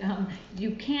anyway,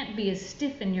 you can't be as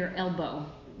stiff in your elbow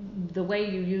the way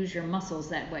you use your muscles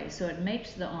that way. So it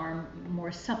makes the arm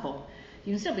more supple.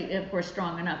 You can still be, of course,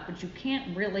 strong enough, but you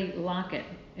can't really lock it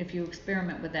if you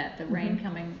experiment with that, the rein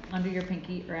coming under your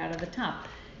pinky or out of the top.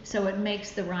 So it makes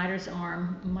the rider's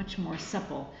arm much more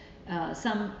supple.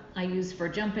 Some I use for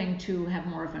jumping to have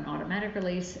more of an automatic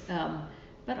release,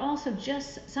 but also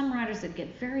just some riders that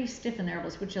get very stiff in their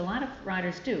elbows, which a lot of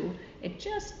riders do, it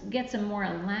just gets a more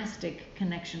elastic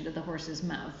connection to the horse's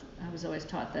mouth. I was always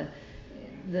taught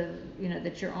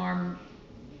that your arm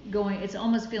it's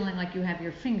almost feeling like you have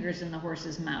your fingers in the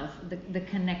horse's mouth, the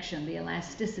connection, the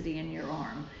elasticity in your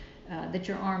arm, that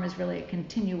your arm is really a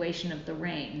continuation of the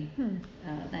rein,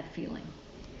 that feeling.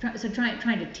 So trying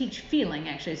to teach feeling,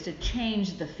 actually, is to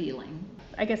change the feeling.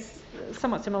 I guess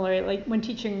somewhat similarly, like when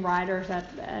teaching riders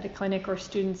at a clinic or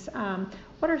students,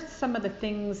 what are some of the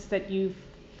things that you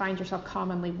find yourself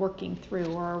commonly working through,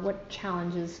 or what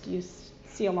challenges do you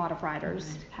see a lot of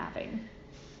riders having?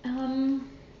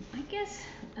 I guess,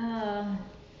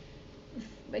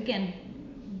 again,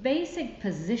 basic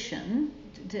position,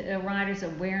 a rider's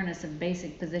awareness of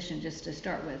basic position, just to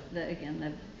start with,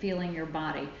 the feeling your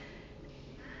body.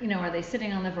 Are they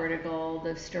sitting on the vertical,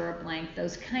 the stirrup length,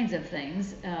 those kinds of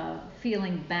things,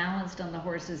 feeling balanced on the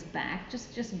horse's back,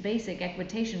 just basic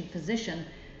equitation position.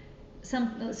 So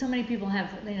many people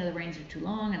have, the reins are too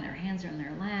long and their hands are in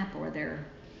their lap, or they're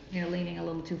leaning a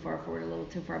little too far forward, a little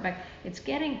too far back. It's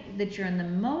getting that you're in the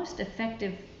most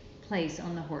effective place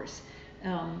on the horse.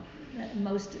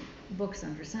 Most books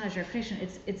on dressage or equitation,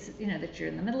 it's that you're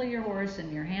in the middle of your horse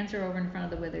and your hands are over in front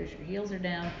of the withers, your heels are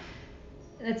down.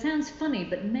 That sounds funny,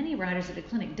 but many riders at a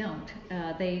clinic don't.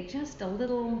 They just a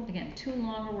little, again, too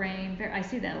long a rein. I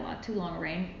see that a lot, too long a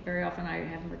rein. Very often I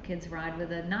have the kids ride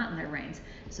with a knot in their reins.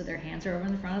 So their hands are over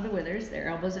in front of the withers, their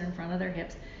elbows are in front of their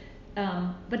hips.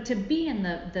 But to be in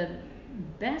the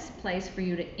best place for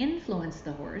you to influence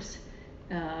the horse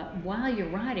while you're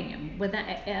riding him, with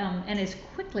that, and as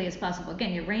quickly as possible.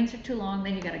 Again, your reins are too long,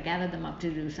 then you got to gather them up to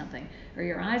do something. Or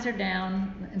your eyes are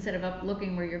down instead of up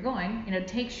looking where you're going. It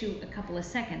takes you a couple of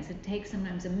seconds. It takes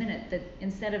sometimes a minute. That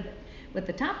instead of with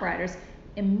the top riders,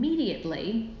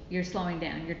 immediately you're slowing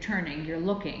down, you're turning, you're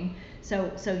looking.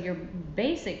 So your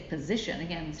basic position,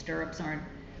 again, stirrups aren't.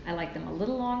 I like them a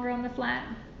little longer on the flat,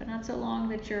 but not so long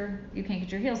that you can't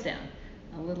get your heels down.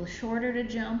 A little shorter to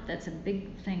jump, that's a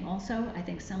big thing also. I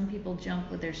think some people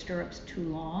jump with their stirrups too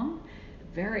long.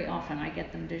 Very often I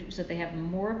get them so they have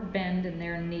more bend in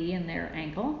their knee and their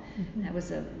ankle. That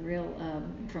was a real,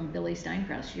 from Billy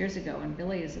Steinkraus years ago, and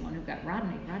Billy is the one who got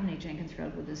Rodney Jenkins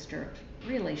rode with his stirrups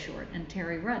really short, and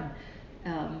Terry Rudd.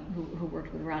 who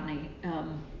worked with Rodney.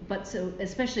 But so,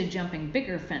 especially jumping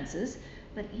bigger fences,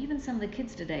 but even some of the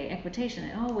kids today,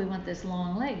 equitation, oh, we want this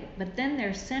long leg, but then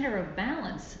their center of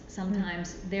balance,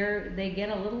 sometimes they get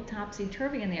a little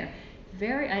topsy-turvy in the air.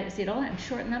 I see it all the time,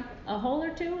 shorten up a hole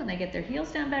or two, and they get their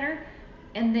heels down better,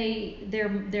 and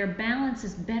their balance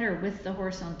is better with the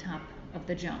horse on top of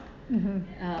the jump.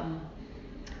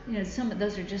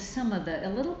 Those are just some of a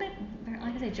little bit,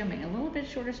 like I say, jumping, a little bit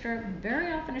shorter stirrup,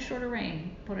 very often a shorter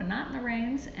rein. Put a knot in the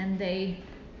reins, and they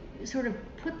sort of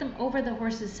put them over the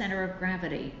horse's center of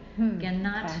gravity. Again,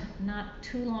 not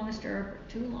too long a stirrup,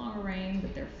 too long a rein,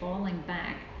 but they're falling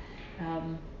back.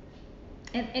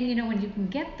 And when you can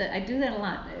get I do that a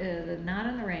lot, the knot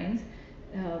in the reins,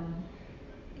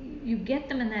 you get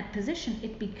them in that position,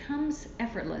 it becomes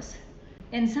effortless.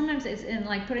 And sometimes it's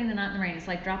like putting the knot in the rein, it's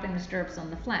like dropping the stirrups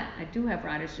on the flat. I do have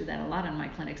riders do that a lot in my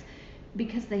clinics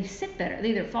because they sit better. They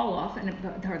either fall off, and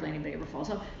hardly anybody ever falls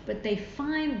off, but they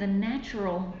find the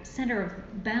natural center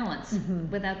of balance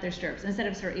without their stirrups, instead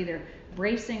of sort of either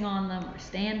bracing on them or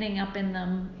standing up in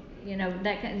them,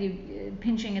 that kind of,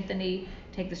 pinching at the knee,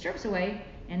 take the stirrups away,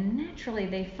 and naturally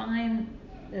they find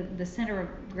the center of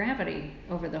gravity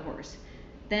over the horse.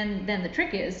 Then the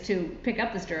trick is to pick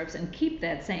up the stirrups and keep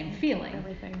that same feeling.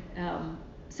 Everything.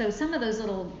 So some of those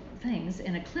little things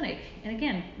in a clinic, and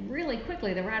again, really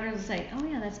quickly, the riders will say, oh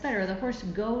yeah, that's better. The horse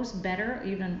goes better,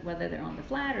 even whether they're on the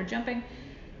flat or jumping.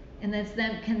 And that's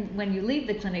then, when you leave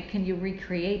the clinic, can you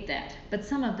recreate that? But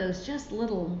some of those just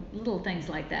little things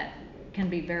like that can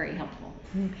be very helpful.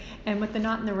 And with the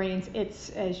knot in the reins, it's,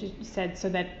 as you said, so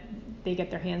that they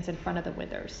get their hands in front of the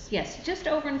withers. Yes, just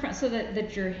over in front, so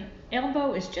that your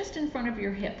elbow is just in front of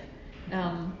your hip.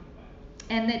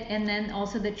 And then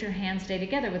also that your hands stay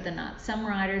together with the knot. Some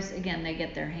riders, again, they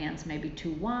get their hands maybe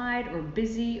too wide or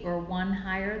busy or one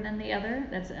higher than the other.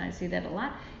 I see that a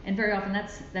lot. And very often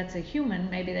that's a human.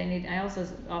 Maybe they need, I also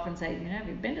often say, have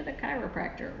you been to the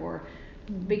chiropractor? Or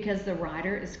because the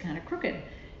rider is kind of crooked.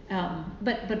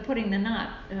 But putting the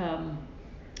knot,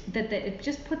 it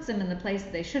just puts them in the place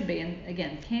that they should be. And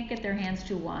again, can't get their hands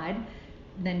too wide.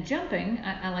 Then jumping,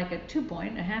 I like a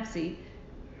 2-point, a half seat,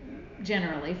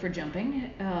 generally for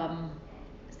jumping,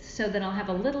 so that I'll have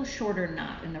a little shorter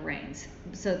knot in the reins.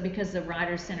 So because the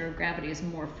rider's center of gravity is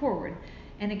more forward.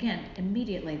 And again,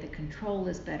 immediately the control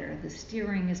is better, the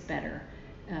steering is better.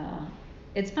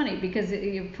 It's funny because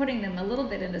you're putting them a little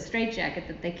bit in a straitjacket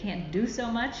that they can't do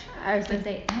so much, but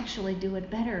they actually do it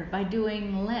better by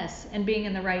doing less and being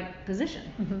in the right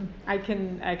position. I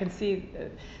can see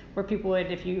where people would,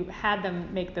 if you had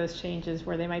them make those changes,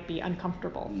 where they might be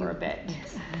uncomfortable for a bit.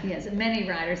 Yes, many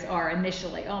riders are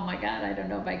initially, oh my God, I don't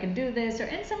know if I can do this,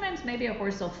 and sometimes maybe a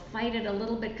horse will fight it a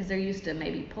little bit because they're used to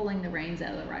maybe pulling the reins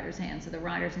out of the rider's hand, so the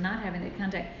rider's not having the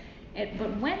contact.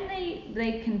 But when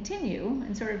they continue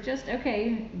and sort of just,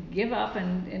 okay, give up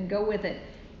and go with it,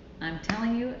 I'm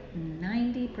telling you,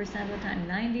 90% of the time,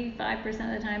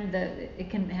 95% of the time, it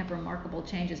can have remarkable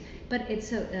changes. But it's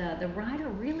the rider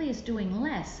really is doing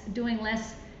less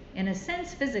in a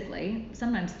sense physically,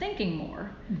 sometimes thinking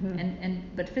more,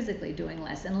 but physically doing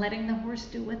less, and letting the horse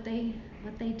do what they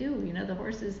do. The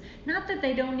horse is, not that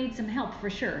they don't need some help for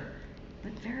sure,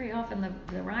 but very often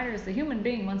the rider, the human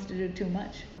being, wants to do too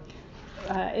much.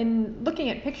 In looking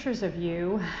at pictures of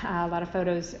you, a lot of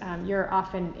photos, you're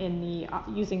often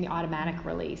using the automatic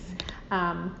release.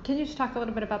 Can you just talk a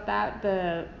little bit about that?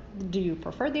 Do you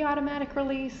prefer the automatic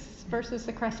release versus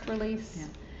the crest release?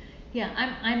 Yeah,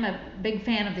 I'm a big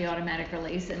fan of the automatic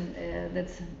release, and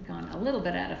that's gone a little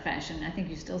bit out of fashion. I think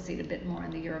you still see it a bit more in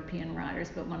the European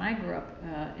riders, but when I grew up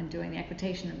in doing the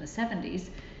equitation in the 70s,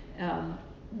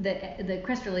 the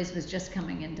crest release was just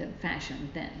coming into fashion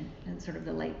then, in sort of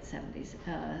the late 70s.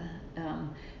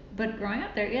 But growing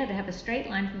up there, you had to have a straight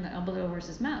line from the elbow to the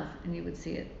horse's mouth, and you would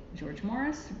see it. George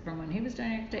Morris, from when he was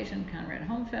doing equitation, Conrad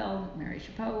Homfeld, Mary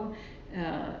Chapeau,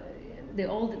 the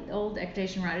old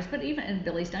equitation riders, but even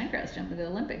Billy Steinkraus jumping the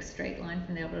Olympics, straight line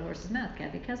from the elbow to the horse's mouth,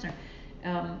 Kathy Kessner.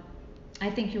 I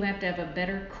think you have to have a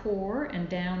better core and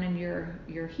down in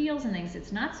your heels and things.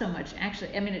 It's not so much,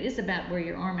 actually, I mean, it is about where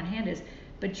your arm and hand is,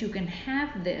 but you can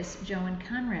have this. Joe and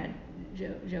Conrad,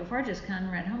 Joe Farges,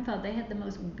 Conrad Homfeld, they had the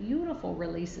most beautiful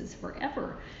releases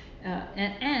forever.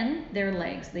 And their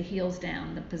legs, the heels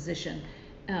down, the position.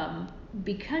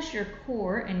 Because your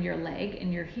core and your leg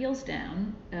and your heels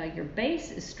down, your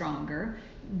base is stronger,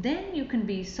 then you can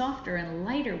be softer and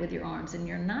lighter with your arms, and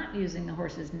you're not using the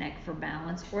horse's neck for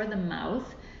balance or the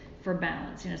mouth for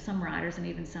balance. Some riders and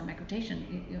even some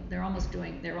equitation, they're almost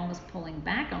pulling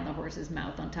back on the horse's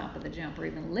mouth on top of the jump, or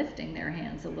even lifting their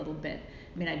hands a little bit.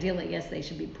 I mean, ideally, yes, they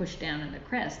should be pushed down in the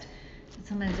crest,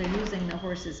 sometimes they're using the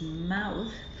horse's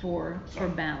mouth for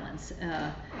balance,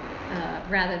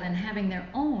 rather than having their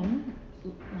own,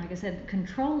 like I said,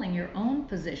 controlling your own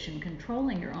position,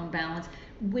 controlling your own balance,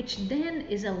 which then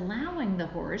is allowing the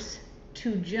horse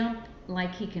to jump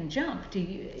like he can jump.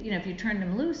 If you turned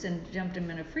him loose and jumped him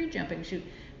in a free jumping chute,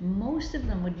 most of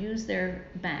them would use their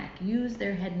back, use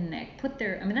their head and neck,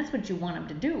 that's what you want them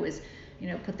to do is,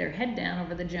 put their head down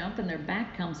over the jump and their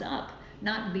back comes up,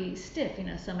 not be stiff.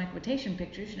 Some equitation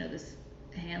pictures, this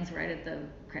hands right at the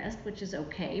crest, which is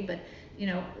okay, but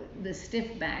the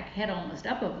stiff back, head almost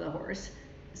up of the horse,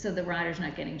 so the rider's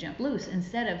not getting jumped loose.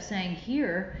 Instead of saying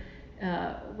here,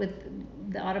 with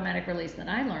the automatic release that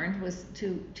I learned, was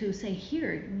to say,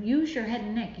 here, use your head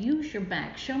and neck, use your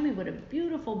back, show me what a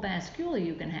beautiful bascule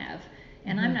you can have,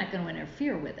 and I'm not going to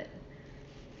interfere with it.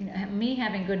 Me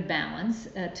having good balance,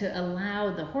 to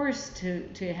allow the horse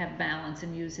to have balance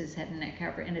and use his head and neck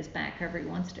and his back however he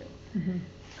wants to. Mm-hmm.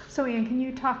 So Ian, can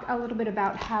you talk a little bit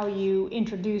about how you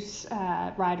introduce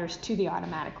riders to the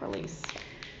automatic release?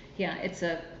 Yeah, it's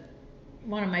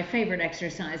one of my favorite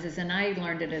exercises, and I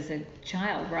learned it as a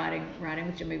child riding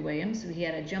with Jimmy Williams. He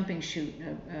had a jumping chute,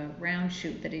 a round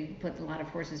chute that he put a lot of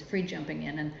horses free jumping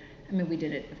in, and we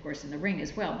did it, of course, in the ring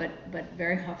as well, but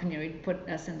very often, he'd put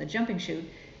us in the jumping chute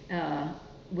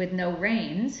with no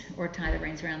reins, or tie the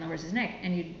reins around the horse's neck,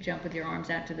 and you jump with your arms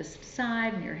out to the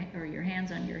side, and your hands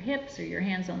on your hips, or your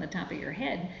hands on the top of your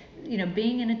head.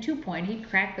 Being in a 2-point, he'd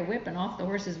crack the whip and off the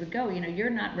horses would go. You're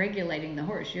not regulating the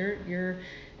horse. You're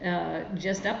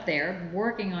just up there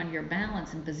working on your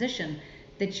balance and position,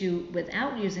 that you,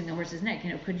 without using the horse's neck,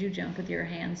 could you jump with your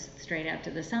hands straight out to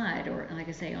the side, or like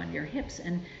I say, on your hips,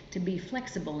 and to be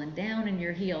flexible and down in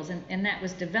your heels, and that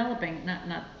was developing,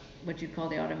 not what you'd call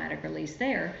the automatic release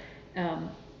there,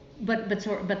 but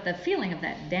the feeling of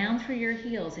that down through your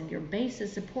heels and your base of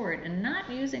support, and not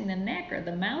using the neck or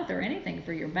the mouth or anything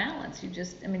for your balance.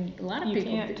 A lot of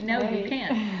people you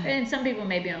can't. And some people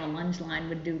maybe on a lunge line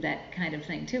would do that kind of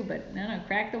thing too, but no,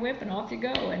 crack the whip and off you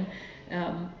go.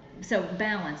 And so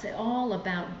balance, all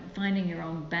about finding your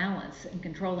own balance and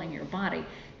controlling your body.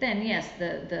 Then yes,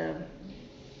 the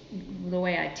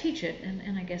way I teach it,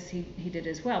 and I guess he did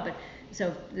as well, but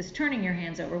so this turning your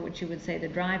hands over, which you would say the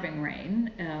driving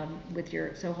rein,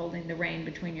 holding the rein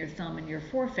between your thumb and your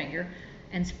forefinger,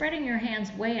 and spreading your hands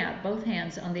way out, both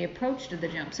hands on the approach to the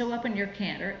jump, so up in your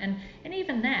canter, and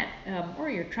even that, or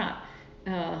your trot.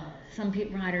 Some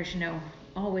riders,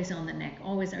 always on the neck,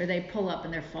 always, or they pull up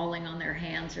and they're falling on their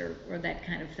hands, or that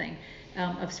kind of thing,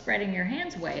 of spreading your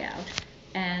hands way out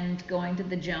and going to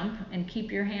the jump, and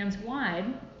keep your hands wide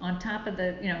on top of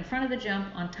the, in front of the jump,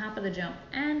 on top of the jump,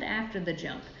 and after the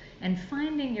jump, and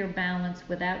finding your balance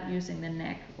without using the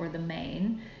neck or the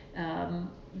mane,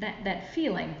 that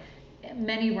feeling.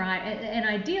 Many and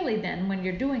ideally then, when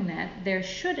you're doing that, there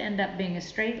should end up being a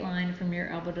straight line from your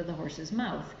elbow to the horse's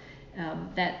mouth.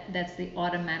 That's the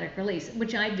automatic release,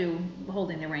 which I do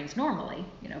holding the reins normally,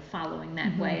 following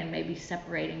that way, and maybe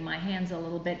separating my hands a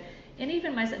little bit. And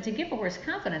even myself, to give a horse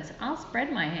confidence, I'll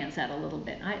spread my hands out a little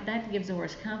bit. That gives a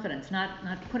horse confidence, not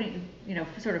putting,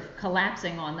 sort of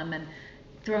collapsing on them and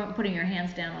putting your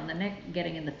hands down on the neck,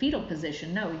 getting in the fetal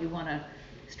position. No, you want to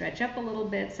stretch up a little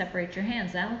bit, separate your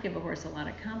hands. That'll give a horse a lot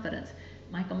of confidence.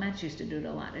 Michael Matz used to do it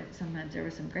a lot. Sometimes there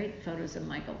were some great photos of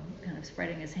Michael kind of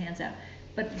spreading his hands out.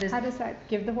 But how does that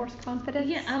give the horse confidence?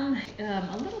 Yeah,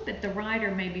 a little bit. The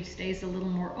rider maybe stays a little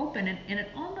more open, and it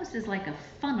almost is like a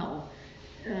funnel.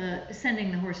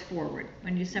 Sending the horse forward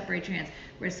when you separate your hands.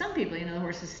 Whereas some people, the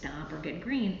horses stop or get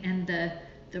green, and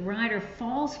the rider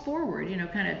falls forward,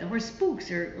 kind of the horse spooks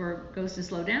or goes to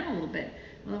slow down a little bit.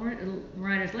 Well, the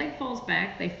rider's leg falls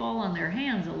back, they fall on their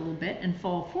hands a little bit and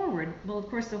fall forward. Well, of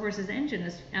course, the horse's engine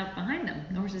is out behind them.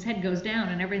 The horse's head goes down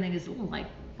and everything is a little like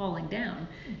falling down.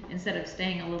 Instead of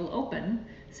staying a little open,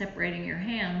 separating your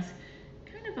hands,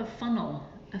 kind of a funnel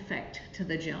effect to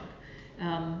the jump.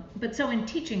 But so in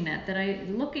teaching that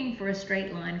looking for a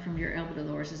straight line from your elbow to the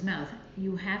horse's mouth,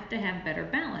 you have to have better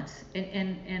balance.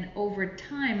 And over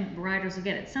time, riders will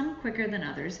get it. Some quicker than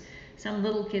others. Some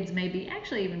little kids may be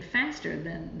actually even faster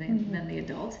than the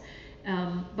adults.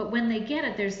 But when they get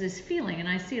it, there's this feeling, and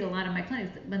I see it a lot in my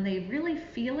clinics, when they really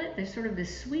feel it, there's sort of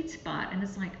this sweet spot, and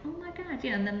it's like, oh my God,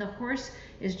 yeah. And then the horse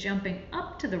is jumping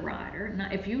up to the rider. Now,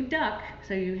 if you duck,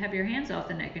 so you have your hands off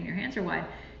the neck and your hands are wide,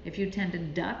 if you tend to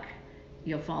duck,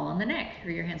 you'll fall on the neck,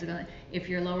 or your hands are going. If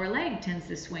your lower leg tends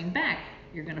to swing back,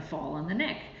 you're going to fall on the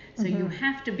neck. So you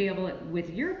have to be able to,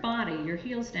 with your body, your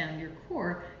heels down, your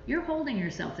core, you're holding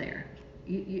yourself there.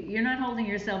 You're not holding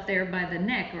yourself there by the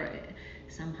neck. Or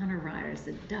some hunter riders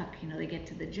that duck, they get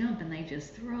to the jump and they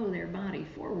just throw their body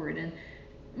forward, and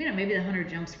maybe the hunter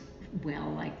jumps well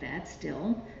like that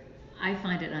still. I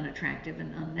find it unattractive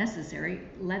and unnecessary.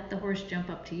 Let the horse jump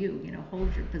up to you.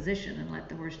 Hold your position and let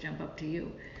the horse jump up to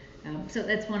you. So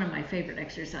that's one of my favorite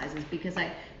exercises, because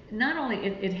not only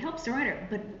it helps the rider,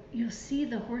 but you'll see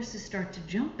the horses start to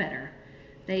jump better.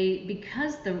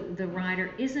 Because the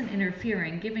rider isn't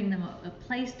interfering, giving them a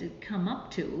place to come up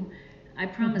to. I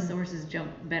promise the horses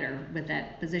jump better with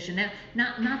that position.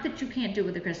 Now, not that you can't do it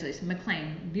with the crest release.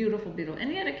 McLean, beautiful,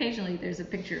 and yet occasionally there's a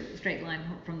picture, straight line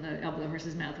from the elbow of the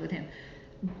horse's mouth with him.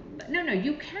 But no,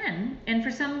 you can. And for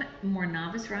some more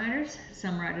novice riders,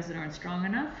 some riders that aren't strong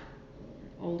enough,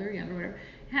 older, younger, whatever,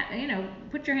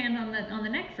 put your hand on the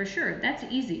neck for sure. That's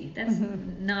easy. That's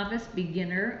novice,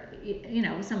 beginner.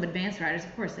 Some advanced riders,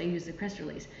 of course, they use the crest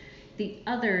release. The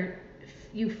other,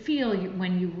 you feel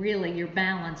when your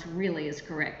balance really is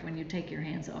correct when you take your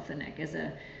hands off the neck.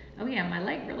 Oh yeah, my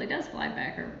leg really does fly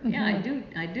back, or yeah,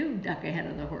 I do duck ahead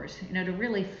of the horse. To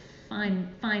really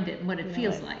find it and what it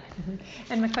feels like.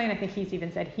 And McLean, I think he's even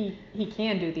said he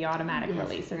can do the automatic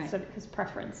release. Right. So his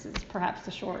preference is perhaps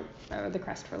the short or the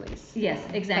crest release. Yes,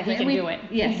 exactly. But he can do it.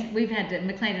 Yes,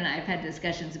 McLean and I have had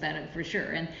discussions about it for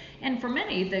sure. And for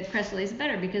many, the crest release is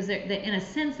better because they in a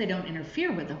sense they don't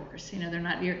interfere with the horse. They're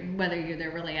not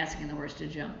they're really asking the horse to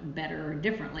jump better or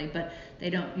differently, but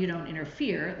you don't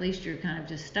interfere. At least you're kind of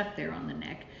just stuck there on the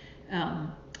neck.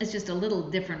 It's just a little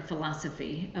different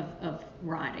philosophy of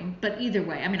riding, but either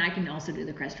way, I can also do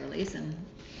the crest release, and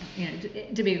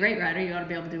to be a great rider, you ought to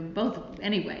be able to do both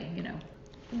anyway.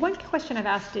 One question I've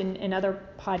asked in other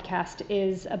podcasts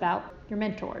is about your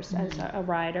mentors as a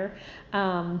rider,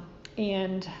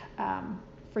 and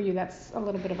for you, that's a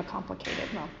little bit of a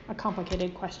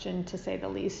complicated question to say the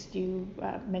least. You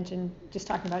mentioned just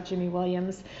talking about Jimmy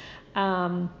Williams.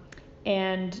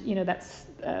 And that's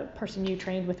a person you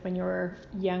trained with when you were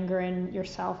younger, and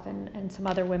yourself and some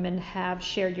other women have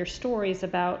shared your stories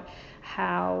about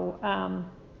how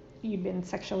you'd been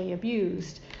sexually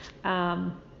abused.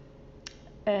 And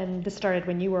this started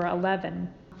when you were 11.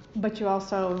 But you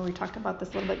also, and we talked about this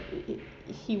a little bit,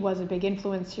 he was a big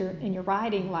influence in your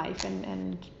riding life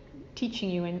and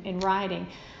teaching you in riding.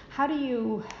 How do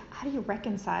you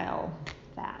reconcile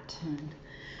that?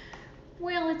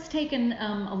 Well, it's taken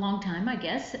a long time, I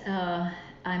guess.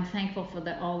 I'm thankful for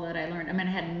all that I learned. I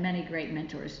had many great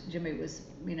mentors. Jimmy was,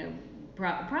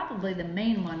 probably the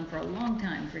main one for a long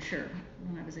time, for sure,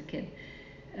 when I was a kid.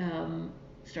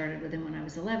 Started with him when I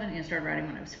was 11, started riding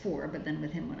when I was 4, but then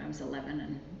with him when I was 11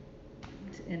 and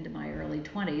into my early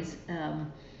 20s.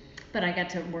 But I got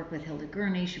to work with Hilda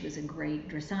Gurney. She was a great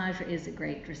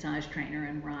dressage trainer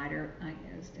and rider. I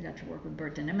got to work with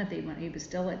Bert Denemothy when he was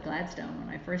still at Gladstone,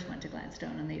 when I first went to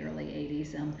Gladstone in the early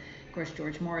 80s. Of course,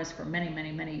 George Morris for many,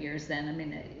 many, many years then.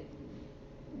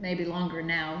 Maybe longer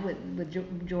now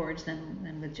with George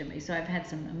than with Jimmy. So I've had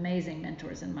some amazing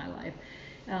mentors in my life.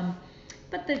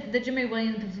 But the Jimmy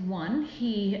Williams one,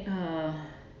 he...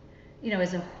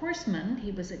 as a horseman,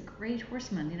 he was a great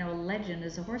horseman, a legend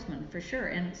as a horseman, for sure.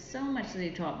 And so much that he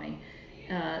taught me,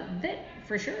 that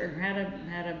for sure, how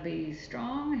to be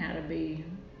strong, how to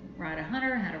ride a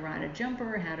hunter, how to ride a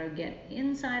jumper, how to get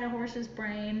inside a horse's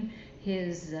brain,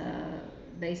 his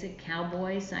basic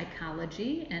cowboy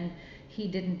psychology. And he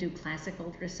didn't do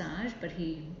classical dressage, but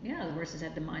the horses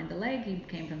had to mind the leg. He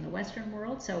came from the Western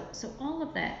world. So all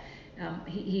of that.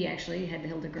 He actually had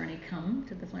Hilda Gurney come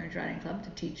to the Florence Riding Club to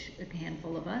teach a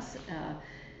handful of us.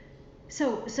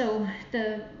 So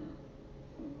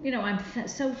I'm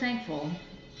so thankful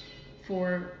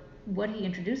for what he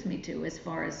introduced me to as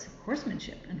far as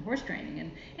horsemanship and horse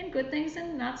training, and good things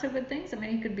and not so good things.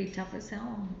 He could be tough as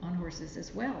hell on horses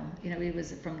as well. He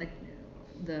was from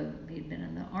he'd been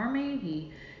in the Army.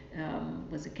 He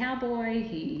was a cowboy.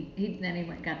 Then he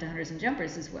got to hunters and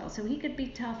jumpers as well. So he could be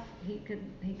tough. He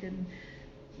could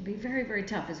be very, very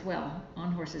tough as well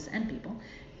on horses and people.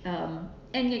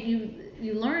 And yet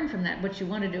you learn from that what you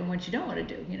want to do and what you don't want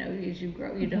to do. As you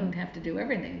grow, you don't have to do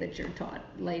everything that you're taught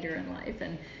later in life,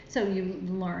 and so you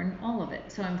learn all of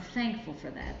it. So I'm thankful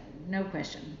for that, no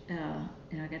question.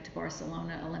 I got to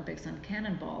Barcelona Olympics on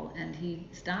Cannonball, and he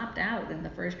stopped out in the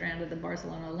first round of the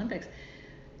Barcelona Olympics.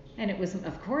 And it was,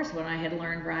 of course, when I had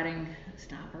learned riding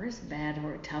stoppers, bad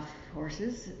or tough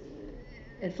horses,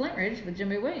 at Flint Ridge with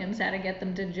Jimmy Williams, how to get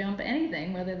them to jump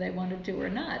anything, whether they wanted to or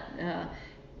not.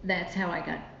 That's how I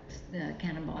got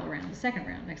Cannonball around the second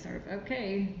round. I sort of,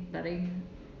 okay, buddy,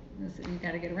 you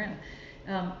got to get around.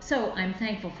 So I'm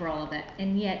thankful for all of that.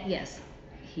 And yet, yes,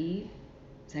 he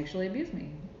sexually abused me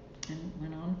and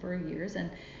went on for years. And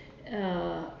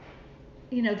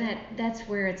that's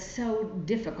where it's so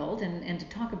difficult and to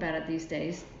talk about it these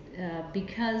days,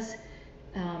 because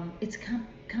it's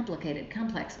complicated,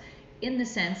 complex, in the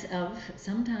sense of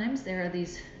sometimes there are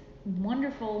these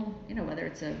wonderful, whether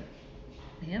it's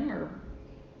him or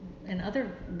in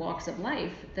other walks of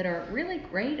life that are really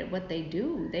great at what they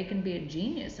do. They can be a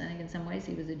genius. I think in some ways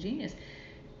he was a genius,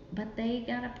 but they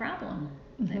got a problem.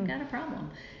 They've got a problem.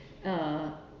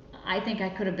 I think I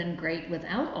could have been great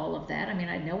without all of that. I mean,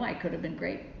 I know I could have been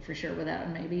great for sure without,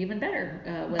 and maybe even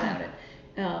better without it.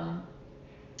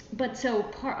 But so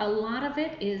a lot of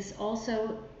it is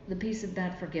also the piece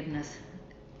about forgiveness.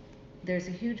 There's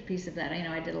a huge piece of that.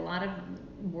 I did a lot of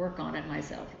work on it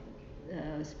myself,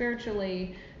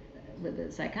 spiritually, with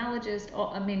a psychologist. A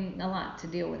lot to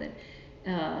deal with it.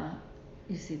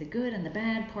 You see the good and the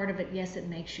bad part of it. Yes, it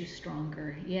makes you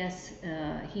stronger. Yes,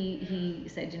 he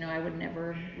said, I would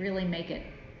never really make it.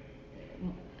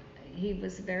 He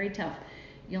was very tough.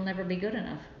 You'll never be good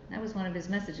enough. That was one of his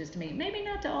messages to me. Maybe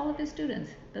not to all of his students,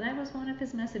 but that was one of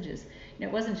his messages. It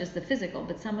wasn't just the physical,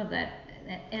 but some of that.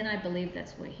 And I believe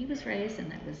that's the way he was raised, and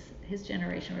that was his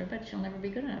generation. But you'll never be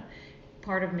good enough.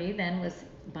 Part of me then was,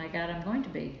 by God, I'm going to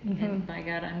be. And by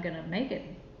God, I'm going to make it.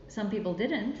 Some people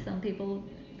didn't. Some people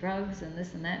drugs and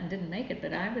this and that and didn't make it,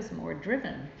 but I was more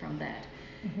driven from that.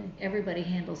 Everybody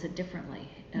handles it differently.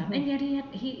 And yet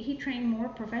he trained more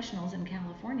professionals in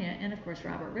California, and of course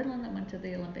Robert Ridlin that went to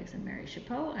the Olympics, and Mary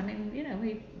Chapeau.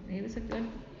 He was a good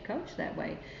coach that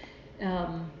way.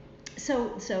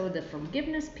 So the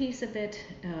forgiveness piece of it,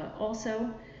 also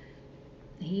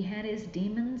he had his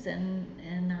demons,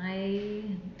 and I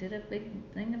did a big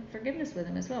thing of forgiveness with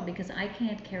him as well, because I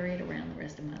can't carry it around the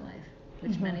rest of my life,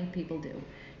 which many people do.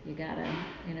 You gotta,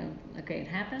 okay, it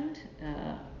happened.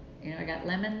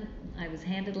 I was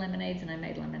handed lemonades and I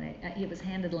made lemonade. He was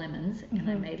handed lemons and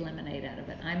I made lemonade out of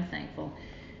it. I'm thankful.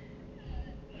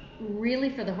 Really,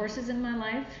 for the horses in my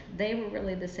life, they were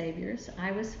really the saviors.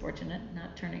 I was fortunate,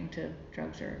 not turning to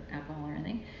drugs or alcohol or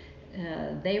anything.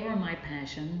 They were my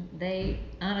passion. They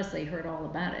honestly heard all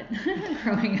about it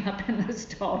growing up in the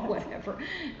stall, whatever.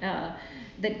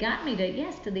 That got me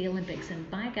to the Olympics. And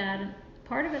by God,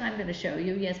 part of it I'm going to show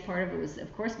you. Yes, part of it was,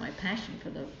 of course, my passion for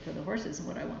the horses and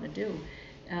what I want to do.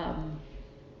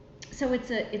 So it's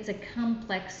a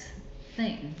complex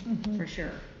thing for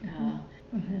sure.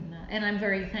 And I'm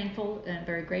very thankful and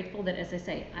very grateful that, as I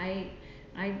say,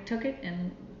 I took it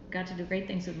and got to do great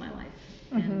things with my life.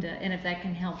 And if that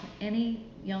can help any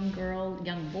young girl,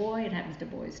 young boy, it happens to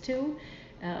boys too,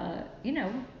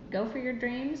 go for your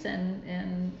dreams,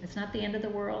 and it's not the end of the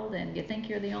world, and you think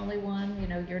you're the only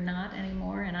one, you're not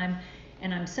anymore.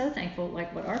 And I'm so thankful,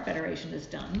 like what our federation has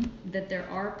done, that there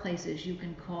are places you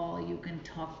can call, you can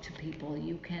talk to people,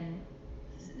 you can,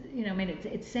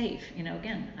 it's safe.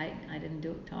 Again, I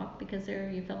didn't talk because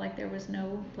you felt like there was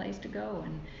no place to go.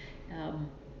 And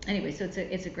anyway, so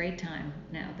it's a great time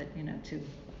now that, to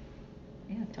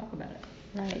talk about it.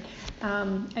 Right.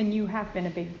 And you have been a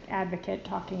big advocate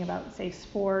talking about safe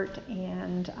sport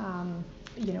and,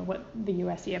 what the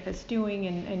USEF is doing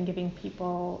and giving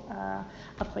people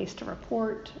a place to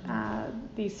report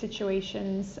these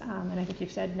situations. And I think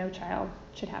you've said no child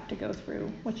should have to go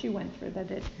through what you went through,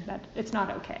 that it's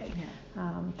not okay.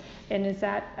 Yeah. And is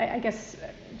that, I guess,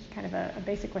 kind of a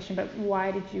basic question, but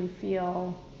why did you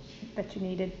feel that you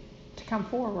needed to come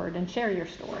forward and share your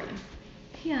story?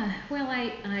 Yeah, well,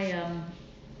 I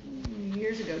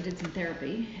years ago did some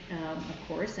therapy, of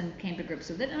course, and came to grips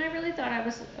with it, and I really thought I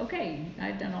was okay.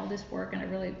 I'd done all this work, and I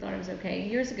really thought I was okay.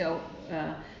 Years ago,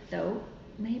 though,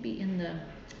 maybe in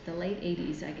the late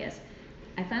 80s, I guess,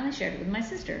 I finally shared it with my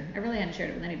sister. I really hadn't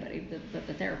shared it with anybody but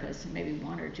the therapist, maybe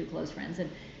one or two close friends, and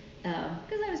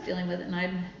because I was dealing with it, and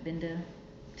I'd been to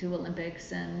 2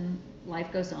 Olympics, and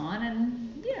life goes on,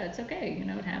 and it's okay,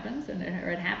 it happens, or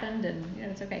it happened, and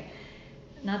it's okay.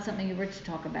 Not something you were to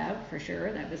talk about, for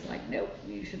sure. That was like, nope,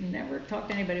 you should never talk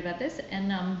to anybody about this. And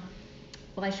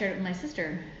well, I shared it with my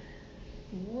sister.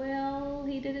 Well,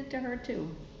 he did it to her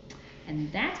too.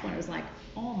 And that's when it was like,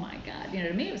 oh my God.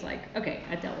 To me it was like, okay,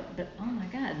 I dealt with it, but oh my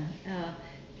God.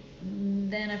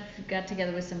 Then I got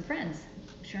together with some friends.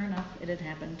 Sure enough, it had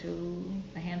happened to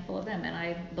a handful of them, and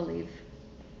I believe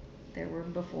there were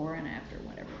before and after,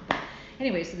 whatever. But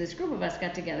anyway, so this group of us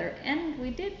got together, and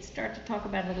we did start to talk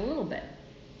about it a little bit.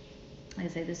 I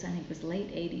say this, I think was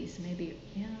late 80s, maybe,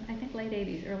 I think late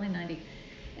 80s, early 90s.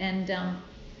 And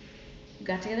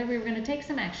got together, we were going to take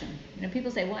some action. People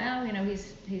say, well,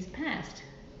 he's passed.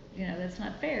 That's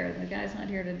not fair. The guy's not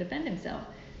here to defend himself.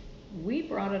 We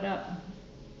brought it up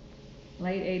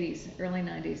late 80s, early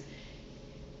 90s.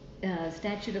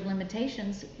 Statute of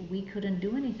limitations, we couldn't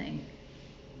do anything.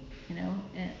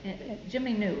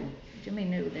 Jimmy knew. He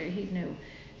knew.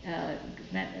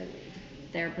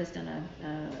 therapist and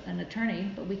an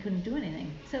attorney, but we couldn't do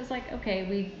anything. So it's like, okay,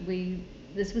 we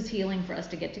this was healing for us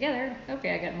to get together.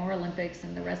 Okay, I got more Olympics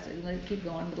and the rest of it, keep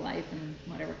going with life and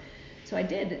whatever. So I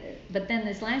did. But then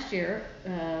this last year,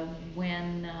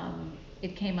 when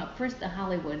it came up, first the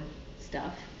Hollywood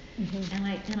stuff, and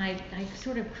I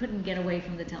sort of couldn't get away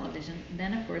from the television.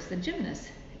 Then of course the gymnast,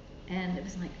 and it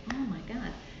was like, oh my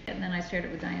God. And then I shared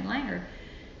it with Diane Langer.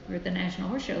 We were at the National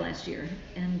Horse Show last year,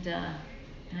 and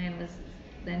Diane was.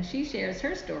 Then she shares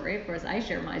her story. Of course, I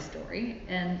share my story,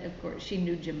 and of course she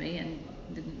knew Jimmy and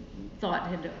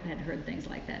had heard things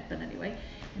like that. But anyway,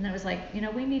 and I was like,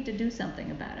 we need to do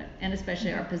something about it, and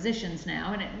especially our positions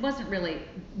now. And it wasn't really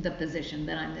the position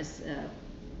that I'm this,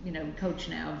 coach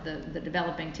now of the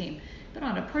developing team, but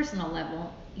on a personal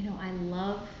level, I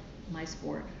love my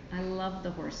sport. I love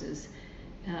the horses.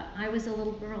 I was a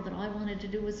little girl that all I wanted to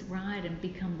do was ride and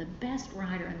become the best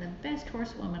rider and the best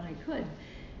horsewoman I could.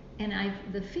 And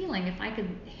the feeling, if I could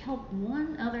help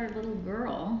one other little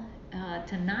girl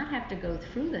to not have to go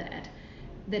through that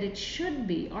it should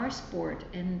be our sport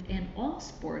and all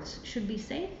sports should be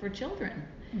safe for children.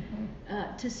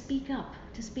 To speak up,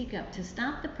 to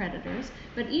stop the predators.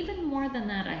 But even more than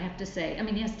that, I have to say,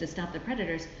 yes, to stop the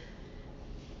predators.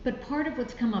 But part of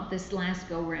what's come up this last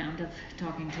go-round of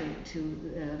talking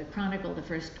to the Chronicle, the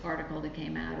first article that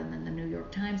came out, and then the New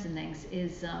York Times and things,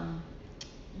 is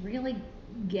really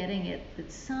getting it that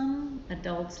some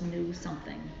adults knew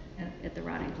something at the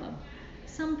riding club.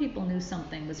 Some people knew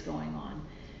something was going on.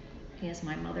 Yes,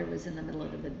 my mother was in the middle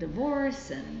of a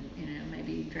divorce and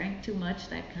maybe drank too much,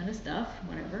 that kind of stuff,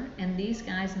 whatever. And these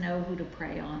guys know who to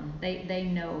prey on. They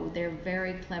know. They're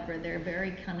very clever. They're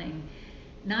very cunning.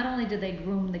 Not only do they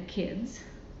groom the kids,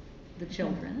 the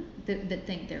children that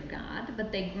think they're God,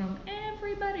 but they groom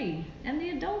everybody and the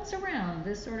adults around.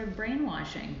 This sort of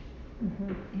brainwashing.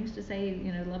 He used to say,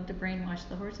 love to brainwash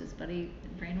the horses, but he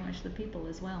brainwashed the people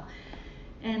as well.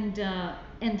 And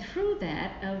through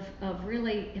that of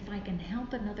really, if I can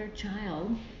help another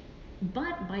child,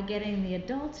 but by getting the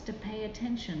adults to pay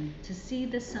attention, to see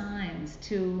the signs,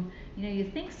 to,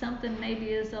 you think something maybe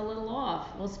is a little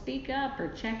off, well, speak up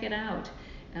or check it out.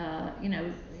 And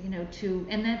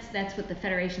that's what the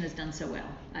Federation has done so well.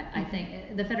 I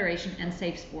think the Federation and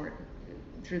Safe Sport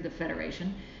through the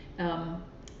Federation,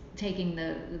 taking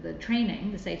the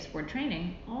training, the Safe Sport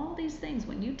training, all these things,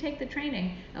 when you take the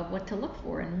training of what to look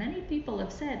for, and many people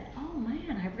have said, oh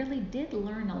man, I really did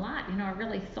learn a lot. I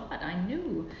really thought I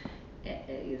knew,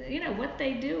 what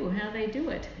they do, how they do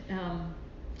it.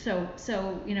 So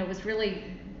it was really,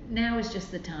 now is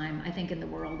just the time, I think, in the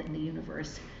world, in the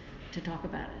universe, to talk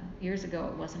about it. Years ago,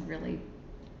 it wasn't really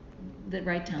the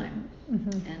right time.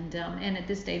 And at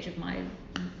this stage of my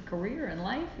career and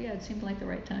life, it seemed like the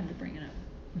right time to bring it up.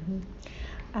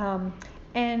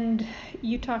 And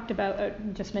you talked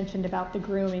about, just mentioned about the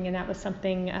grooming, and that was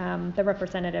something the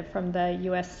representative from the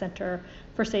U.S. Center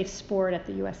for Safe Sport at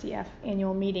the USEF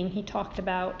annual meeting, he talked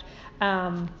about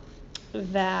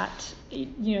that,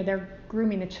 they're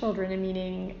grooming the children, and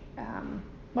meaning,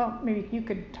 well, maybe you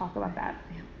could talk about that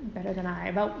better than I,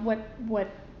 about what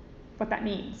that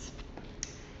means.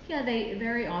 Yeah, they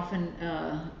very often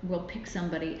will pick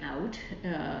somebody out,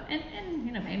 and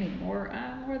maybe more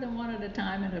than one at a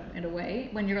time in a way.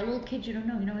 When you're a little kid, you don't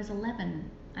know. As 11,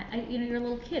 you're a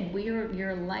little kid.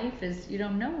 Your life is, you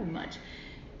don't know much.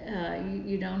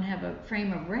 You don't have a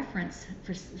frame of reference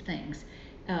for things.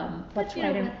 What's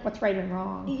right and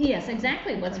wrong? Yes,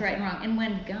 exactly. What's right and wrong. And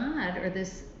when God, or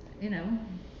this,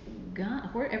 God,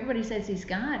 everybody says he's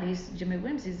God. He's Jimmy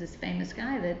Williams. He's this famous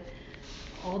guy that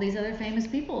all these other famous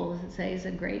people say is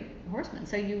a great horseman.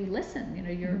 So you listen,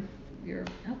 you're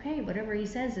okay, whatever he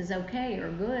says is okay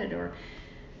or good, or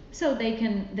so they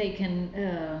can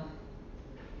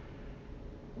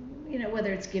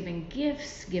whether it's giving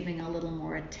gifts, giving a little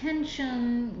more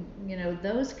attention,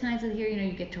 those kinds of,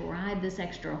 you get to ride this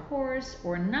extra horse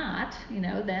or not,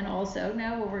 then also,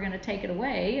 no, well, we're going to take it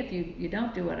away if you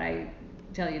don't do what I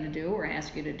tell you to do or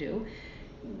ask you to do.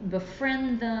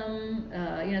 Befriend them,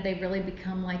 they really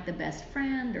become like the best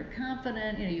friend or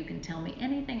confident, you can tell me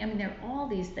anything. There are all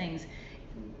these things,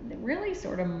 really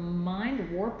sort of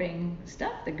mind warping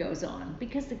stuff that goes on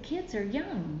because the kids are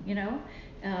young,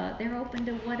 they're open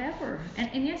to whatever.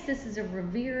 And yes, this is a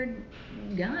revered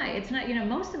guy. It's not,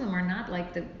 most of them are not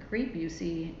like the creep you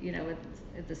see,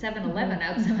 at the 7-Eleven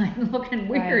outside looking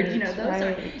weird, right, those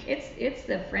are, it's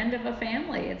the friend of a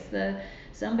family. It's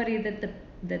somebody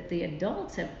that the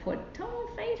adults have put total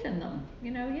faith in them.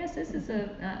 Yes, this is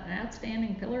an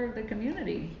outstanding pillar of the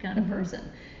community kind of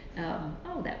person.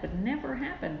 That would never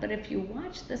happen. But if you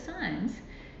watch the signs,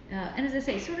 and as I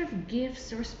say, sort of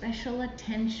gifts or special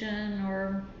attention,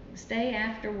 or stay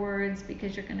afterwards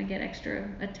because you're going to get extra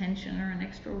attention or an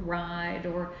extra ride,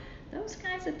 or those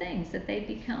kinds of things, that they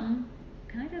become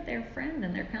kind of their friend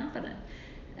and they're confident.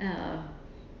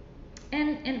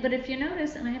 But if you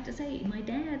notice, and I have to say, my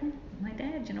dad,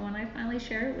 when I finally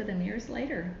shared it with him years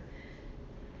later,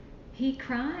 he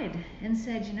cried and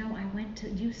said, I went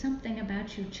to something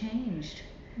about you changed.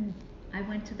 I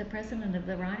went to the president of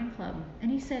the riding club, and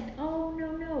he said, oh,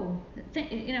 no.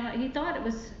 He thought it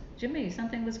was Jimmy,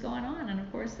 something was going on, and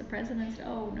of course the president said,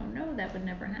 oh, no, that would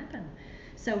never happen.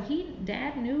 So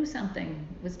Dad knew something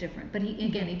was different, but he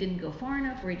didn't go far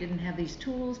enough, or he didn't have these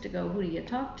tools to go, who do you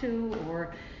talk to,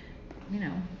 or,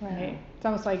 Right. It's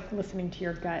almost like listening to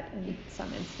your gut in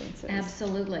some instances.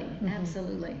 Absolutely,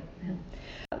 absolutely.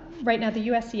 Yeah. Right now, the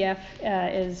USCF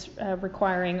is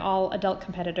requiring all adult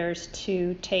competitors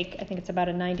to take, I think it's about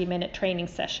a 90-minute training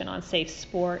session on safe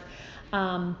sport.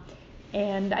 And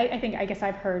I guess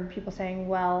I've heard people saying,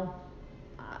 well,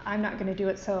 I'm not going to do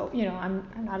it, so, I'm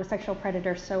not a sexual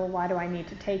predator, so why do I need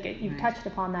to take it? You've touched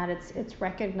upon that. It's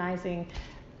recognizing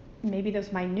maybe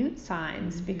those minute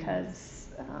signs, because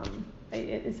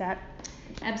is that...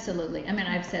 Absolutely. I mean,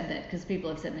 I've said that because people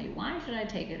have said to me, why should I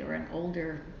take it? Or an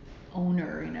older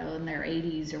owner, in their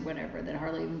 80s or whatever, that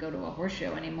hardly even go to a horse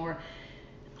show anymore.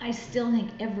 I still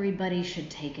think everybody should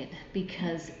take it,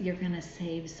 because you're going to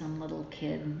save some little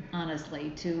kid,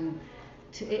 honestly, to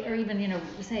or even,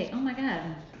 say, oh my God,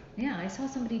 yeah, I saw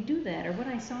somebody do that, or what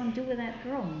I saw him do with that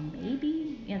girl,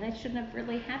 maybe, that shouldn't have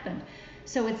really happened.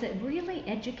 So it's really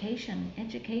education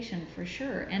for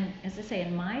sure. And as I say,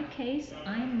 in my case,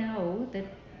 I know that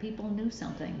people knew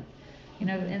something, and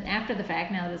after the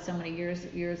fact, now that so many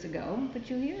years ago, but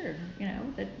you hear,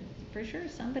 that for sure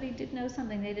somebody did know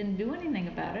something. They didn't do anything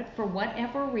about it for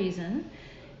whatever reason.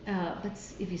 But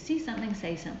if you see something,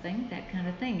 say something, that kind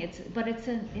of thing.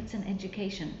 It's an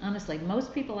education. Honestly,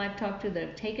 most people I've talked to that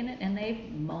have taken it, and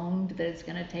they've moaned that it's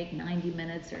going to take 90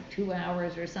 minutes or 2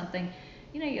 hours or something.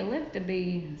 You live to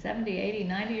be 70, 80,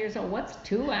 90 years old. What's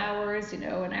 2 hours, an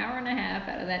hour and a half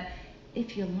out of that?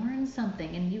 If you learn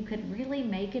something and you could really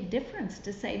make a difference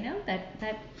to say, no,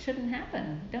 that shouldn't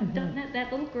happen. Don't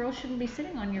that little girl shouldn't be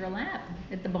sitting on your lap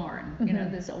at the barn,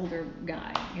 this older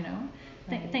guy,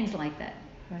 things like that.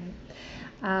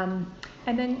 Right.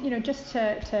 And then, just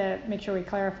to make sure we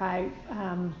clarify,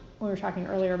 we were talking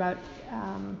earlier about,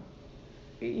 kind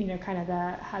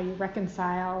of how you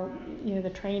reconcile, the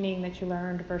training that you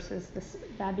learned versus this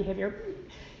bad behavior.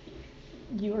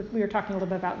 We were talking a little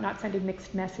bit about not sending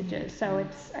mixed messages. So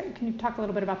can you talk a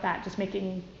little bit about that? Just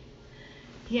making.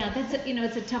 Yeah, that's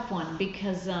it's a tough one,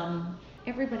 because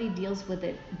everybody deals with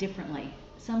it differently.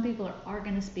 Some people are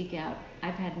going to speak out.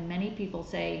 I've had many people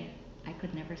say, I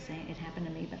could never say it happened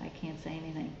to me, but I can't say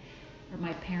anything. Or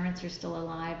my parents are still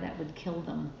alive, that would kill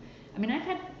them. I mean, I've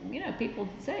had, people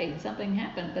say something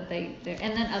happened, but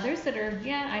and then others that are,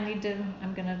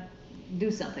 I'm going to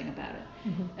do something about it.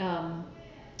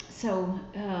 So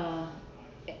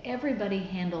everybody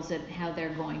handles it how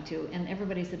they're going to, and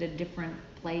everybody's at a different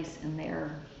place in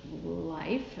their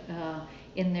life,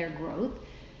 in their growth.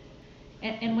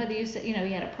 And whether you say, you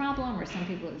had a problem, or some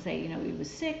people would say, he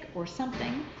was sick or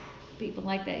something, people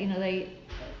like that, they,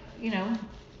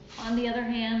 on the other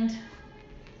hand,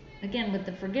 again, with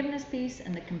the forgiveness piece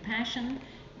and the compassion,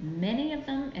 many of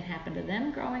them, it happened to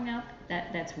them growing up,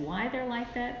 that's why they're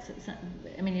like that. So,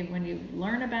 when you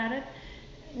learn about it,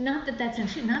 not that that's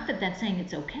saying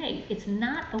it's okay. It's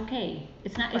not okay.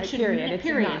 It's not. Right, it should. Period.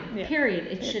 Period. Not, yeah. Period.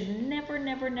 It should never and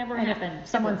happen. If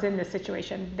someone's in this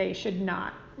situation, they should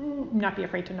not be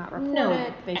afraid to not report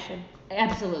it. They should.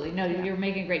 Absolutely. No, you're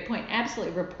making a great point.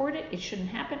 Absolutely. Report it. It shouldn't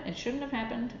happen. It shouldn't have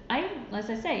happened. As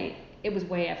I say, it was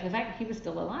way after the fact. He was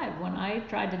still alive when I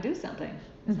tried to do something.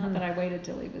 It's not that I waited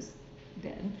till he was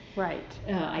dead. Right.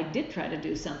 I did try to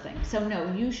do something. So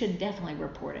no, you should definitely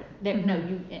report it.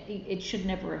 No, it should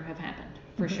never have happened,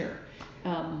 for sure.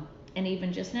 And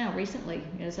even just now, recently,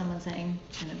 someone saying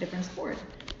in a different sport,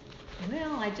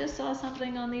 well, I just saw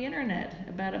something on the internet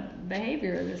about a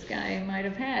behavior this guy might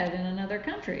have had in another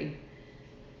country.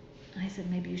 I said,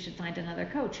 maybe you should find another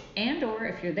coach. And or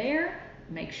if you're there,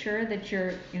 make sure that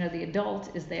the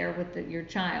adult is there with your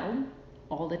child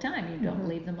all the time. You don't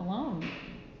leave them alone.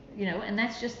 And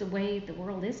that's just the way the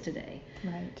world is today.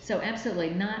 Right. So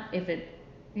absolutely not if it,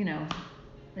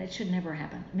 that should never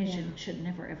happen. I mean, it should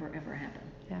never, ever, ever happen.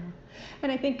 Yeah.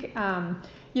 And I think,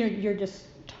 you're just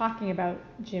talking about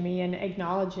Jimmy and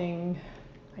acknowledging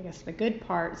I guess the good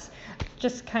parts,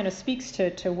 just kind of speaks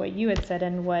to what you had said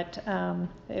and what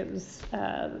it was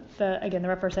the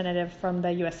representative from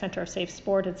the U.S. Center of Safe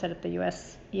Sport had said at the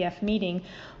USEF meeting,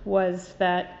 was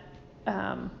that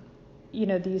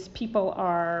these people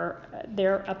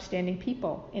they're upstanding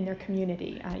people in their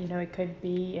community. It could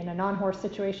be in a non-horse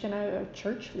situation, a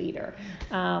church leader,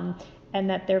 and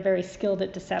that they're very skilled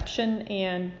at deception.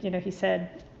 And he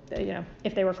said,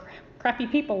 if they were crappy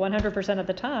people 100% of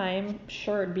the time,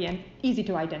 sure, it'd be easy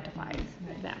to identify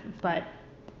them, but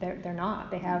they're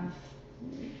not. They have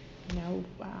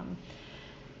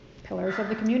pillars of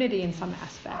the community in some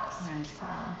aspects. Right. So.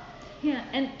 Yeah,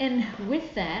 and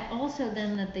with that, also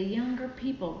then that the younger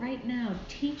people right now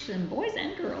teach them, boys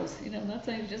and girls, not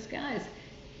saying just guys,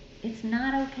 it's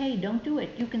not okay, don't do it.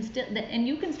 You can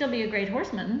still be a great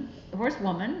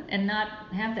horsewoman, and not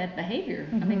have that behavior.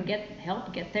 I mean, get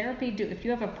help, get therapy. If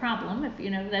you have a problem,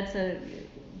 if that's a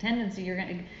tendency, you're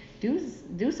going to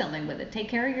do something with it. Take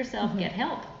care of yourself, get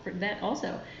help for that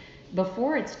also.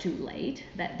 Before it's too late,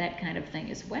 that kind of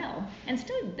thing as well. And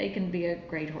still, they can be a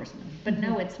great horseman. But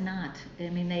no, it's not. I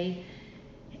mean,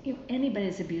 anybody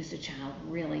that's abused a child,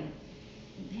 really,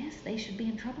 yes, they should be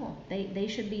in trouble. They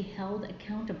should be held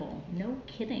accountable. No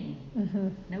kidding.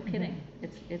 No kidding.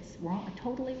 It's wrong,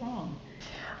 totally wrong.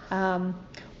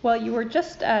 Well, you were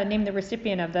just named the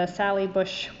recipient of the Sally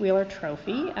Bush Wheeler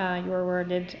Trophy. You were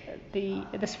awarded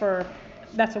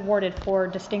that's awarded for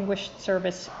distinguished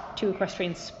service to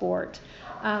equestrian sport.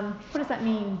 What does that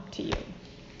mean to you?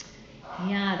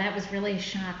 Yeah, that was really a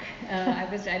shock. I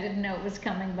didn't know it was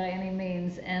coming by any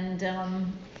means, and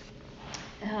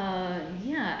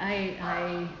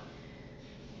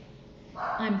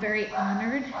I'm very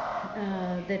honored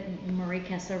that Marie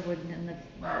Kessler and the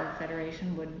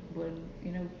Federation would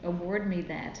award me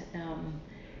that.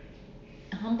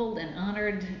 Humbled and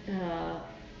honored,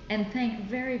 and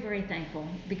very, very thankful,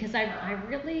 because I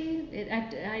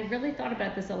really thought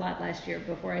about this a lot last year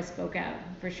before I spoke out,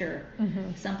 for sure.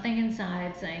 Something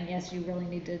inside saying, yes, you really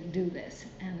need to do this.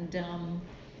 And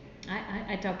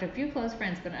I talked to a few close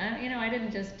friends, but I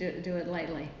didn't just do it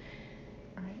lightly.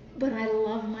 But I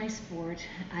love my sport.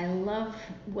 I love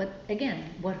what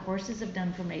horses have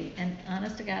done for me. And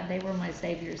honest to God, they were my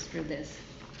saviors through this.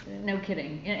 No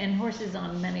kidding. And horses,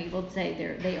 on many will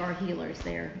say they are healers.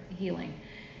 They're healing.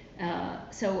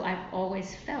 So I've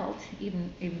always felt,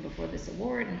 even before this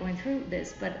award and going through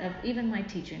this, but even my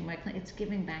teaching, it's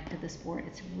giving back to the sport.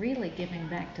 It's really giving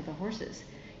back to the horses.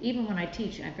 Even when I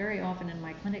teach, I very often in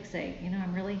my clinic say,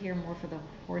 I'm really here more for the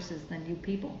horses than you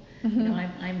people.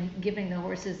 I'm giving the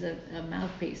horses a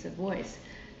mouthpiece, a voice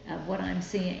of what I'm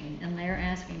seeing, and they're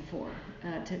asking for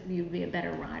to you be a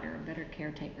better rider, a better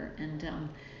caretaker. And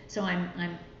so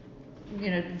I'm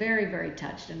very, very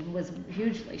touched, and was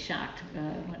hugely shocked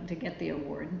to get the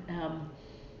award.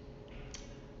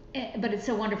 But it's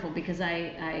so wonderful, because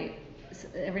I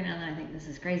every now and then I think, this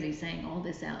is crazy saying all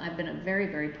this out. I've been a very,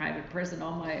 very private person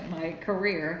all my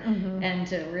career, and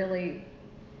to really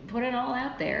put it all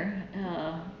out there.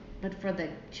 But for the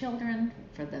children,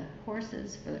 for the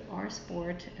horses, for our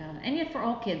sport, and yet for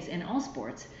all kids in all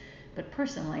sports. But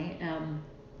personally,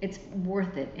 it's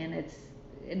worth it, and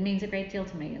it means a great deal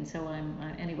to me. And so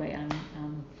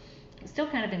I'm still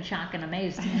kind of in shock and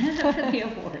amazed for the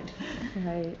award.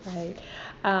 Right.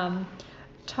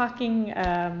 Talking,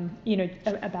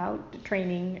 about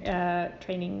training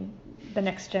the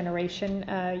next generation.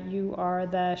 You are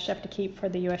the chef d'equipe for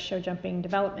the U.S. Show Jumping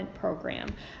Development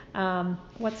Program.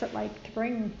 What's it like to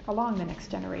bring along the next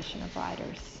generation of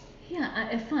riders? Yeah,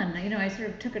 it's fun. I sort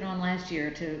of took it on last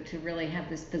year to really have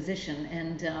this position,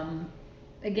 and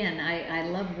again, I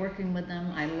love working with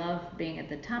them. I love being at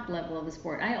the top level of the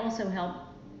sport. I also help,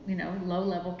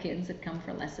 low-level kids that come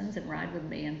for lessons and ride with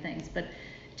me and things, but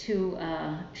to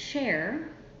share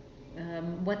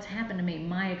what's happened to me,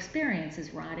 my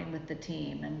experiences riding with the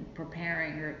team and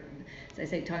preparing, or as I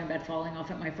say, talking about falling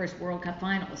off at my first World Cup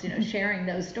finals, sharing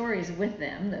those stories with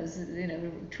them, those,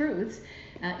 truths,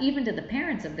 even to the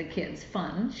parents of the kids,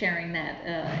 fun, sharing that,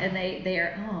 and they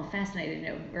are,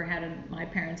 fascinated, or how did my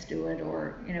parents do it,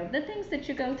 or, the things that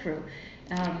you go through.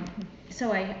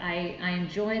 So I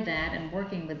enjoy that, and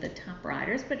working with the top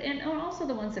riders, and also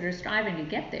the ones that are striving to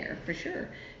get there, for sure,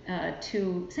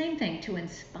 same thing, to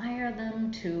inspire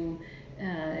them to,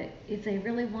 if they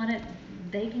really want it,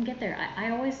 they can get there.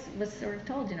 I always was sort of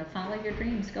told, follow your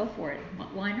dreams, go for it.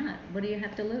 Why not? What do you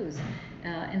have to lose?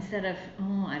 Instead of,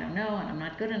 I don't know, and I'm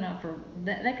not good enough, or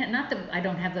that kind. Not that I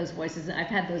don't have those voices. I've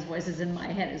had those voices in my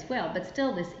head as well, but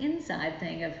still this inside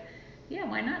thing of, yeah,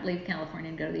 why not leave California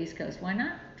and go to the East Coast? Why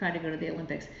not try to go to the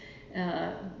Olympics?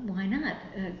 Why not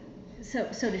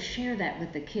so to share that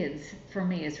with the kids for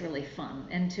me is really fun,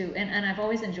 and I've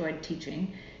always enjoyed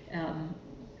teaching, and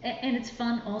it's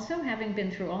fun also having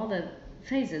been through all the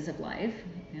phases of life,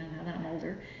 now that I'm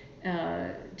older,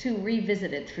 to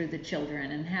revisit it through the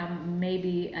children, and how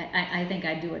maybe I think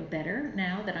I do it better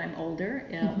now that I'm older.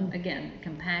 Again,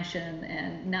 compassion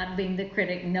and not being the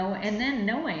critic, and then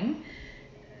knowing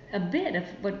a bit of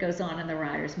what goes on in the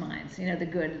riders' minds, the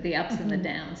good, the ups and the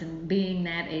downs, and being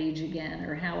that age again,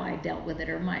 or how I dealt with it,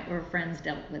 or friends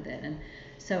dealt with it, and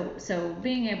so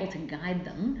being able to guide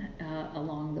them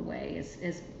along the way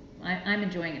is I'm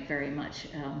enjoying it very much,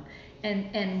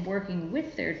 and working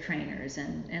with their trainers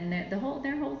and their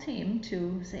whole team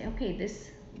to say, okay,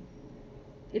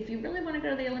 if you really want to go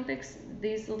to the Olympics,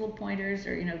 these little pointers,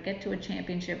 or get to a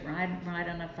championship, ride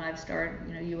on a 5-star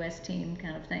U.S. team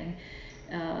kind of thing.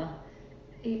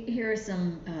 Here are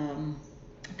some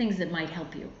things that might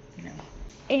help you.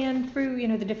 And through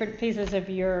the different phases of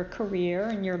your career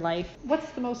and your life,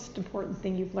 what's the most important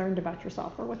thing you've learned about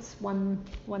yourself, or what's one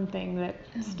thing that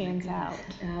stands out?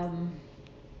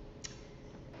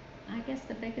 I guess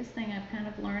the biggest thing I've kind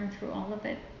of learned through all of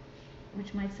it,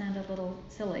 which might sound a little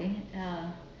silly,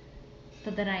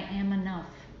 but that I am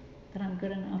enough, that I'm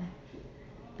good enough.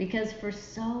 Because for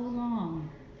so long,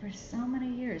 for so many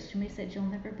years, Jimmy said, you'll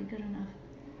never be good enough.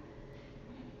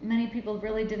 Many people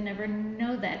really didn't ever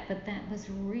know that, but that was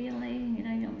really,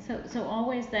 so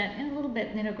always that, and a little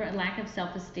bit, lack of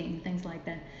self-esteem, things like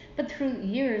that. But through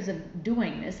years of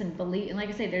doing this and and like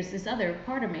I say, there's this other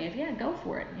part of me of, go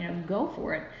for it, go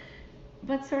for it.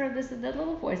 But sort of the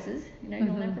little voices,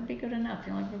 you'll never be good enough,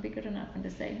 and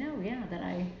to say, no, that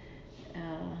I,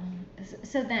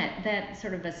 so that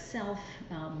sort of a self,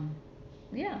 I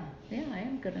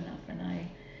am good enough, and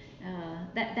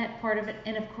that part of it,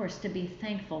 and of course to be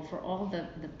thankful for all the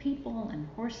people and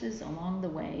horses along the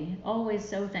way. Always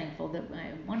so thankful that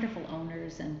my wonderful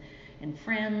owners and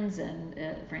friends, and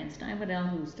Fran Steinwaddell,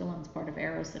 who still owns part of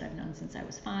Eros that I've known since I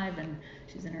was 5, and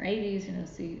she's in her 80s.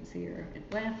 See her at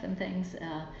WEF and things.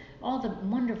 All the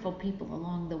wonderful people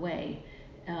along the way.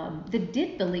 That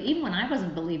did believe, even when I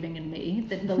wasn't believing in me,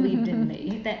 that believed in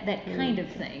me, that kind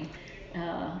of thing.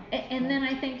 And then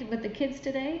I think with the kids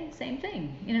today, same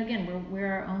thing. Again,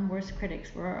 we're our own worst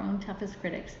critics. We're our own toughest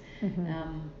critics.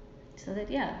 So that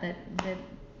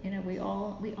we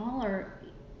all are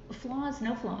flaws,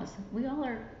 no flaws. We all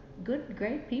are good,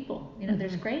 great people.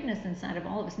 There's greatness inside of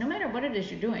all of us. No matter what it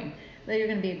is you're doing, whether you're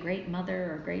going to be a great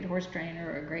mother or a great horse trainer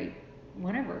or a great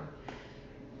whatever,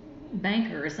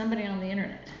 banker or somebody on the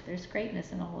internet, there's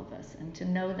greatness in all of us, and to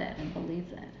know that and believe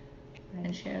that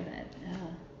and share that.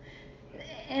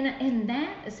 And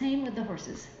that, same with the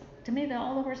horses. To me,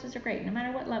 all the horses are great, no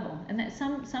matter what level. And that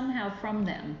somehow from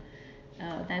them,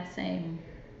 that same,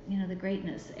 the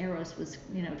greatness. Eros was,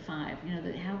 at 5.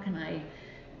 How can I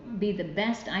be the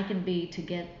best I can be to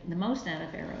get the most out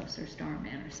of Eros or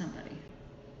Starman or somebody?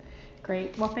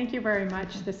 Great. Well, thank you very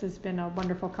much. This has been a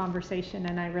wonderful conversation,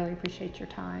 and I really appreciate your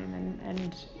time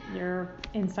and your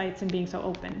insights and being so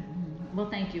open. Well,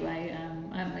 thank you.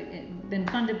 It's been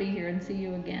fun to be here and see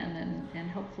you again,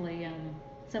 and hopefully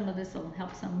some of this will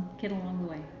help some kid along the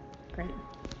way. Great.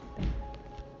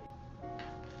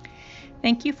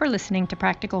 Thank you for listening to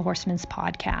Practical Horseman's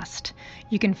podcast.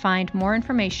 You can find more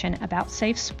information about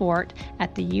Safe Sport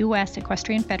at the U.S.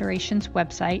 Equestrian Federation's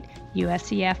website,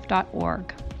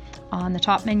 usef.org. On the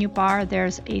top menu bar,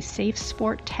 there's a Safe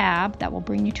Sport tab that will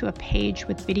bring you to a page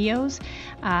with videos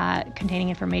containing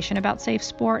information about Safe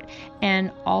Sport,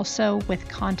 and also with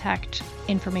contact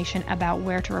information about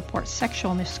where to report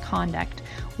sexual misconduct,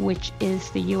 which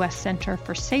is the U.S. Center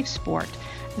for Safe Sport.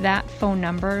 That phone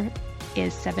number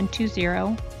is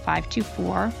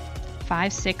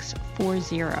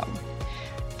 720-524-5640.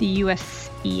 The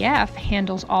USEF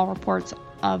handles all reports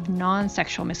of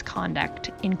non-sexual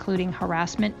misconduct, including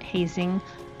harassment, hazing,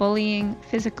 bullying,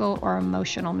 physical or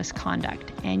emotional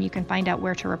misconduct, and you can find out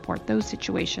where to report those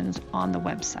situations on the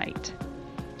website.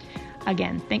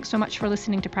 Again, thanks so much for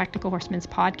listening to Practical Horseman's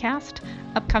podcast.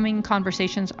 Upcoming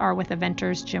conversations are with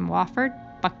eventers Jim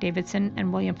Wofford, Buck Davidson,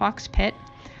 and William Fox Pitt,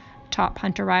 top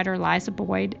hunter rider Liza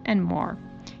Boyd, and more.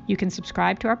 You can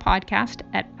subscribe to our podcast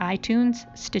at iTunes,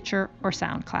 Stitcher, or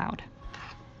SoundCloud.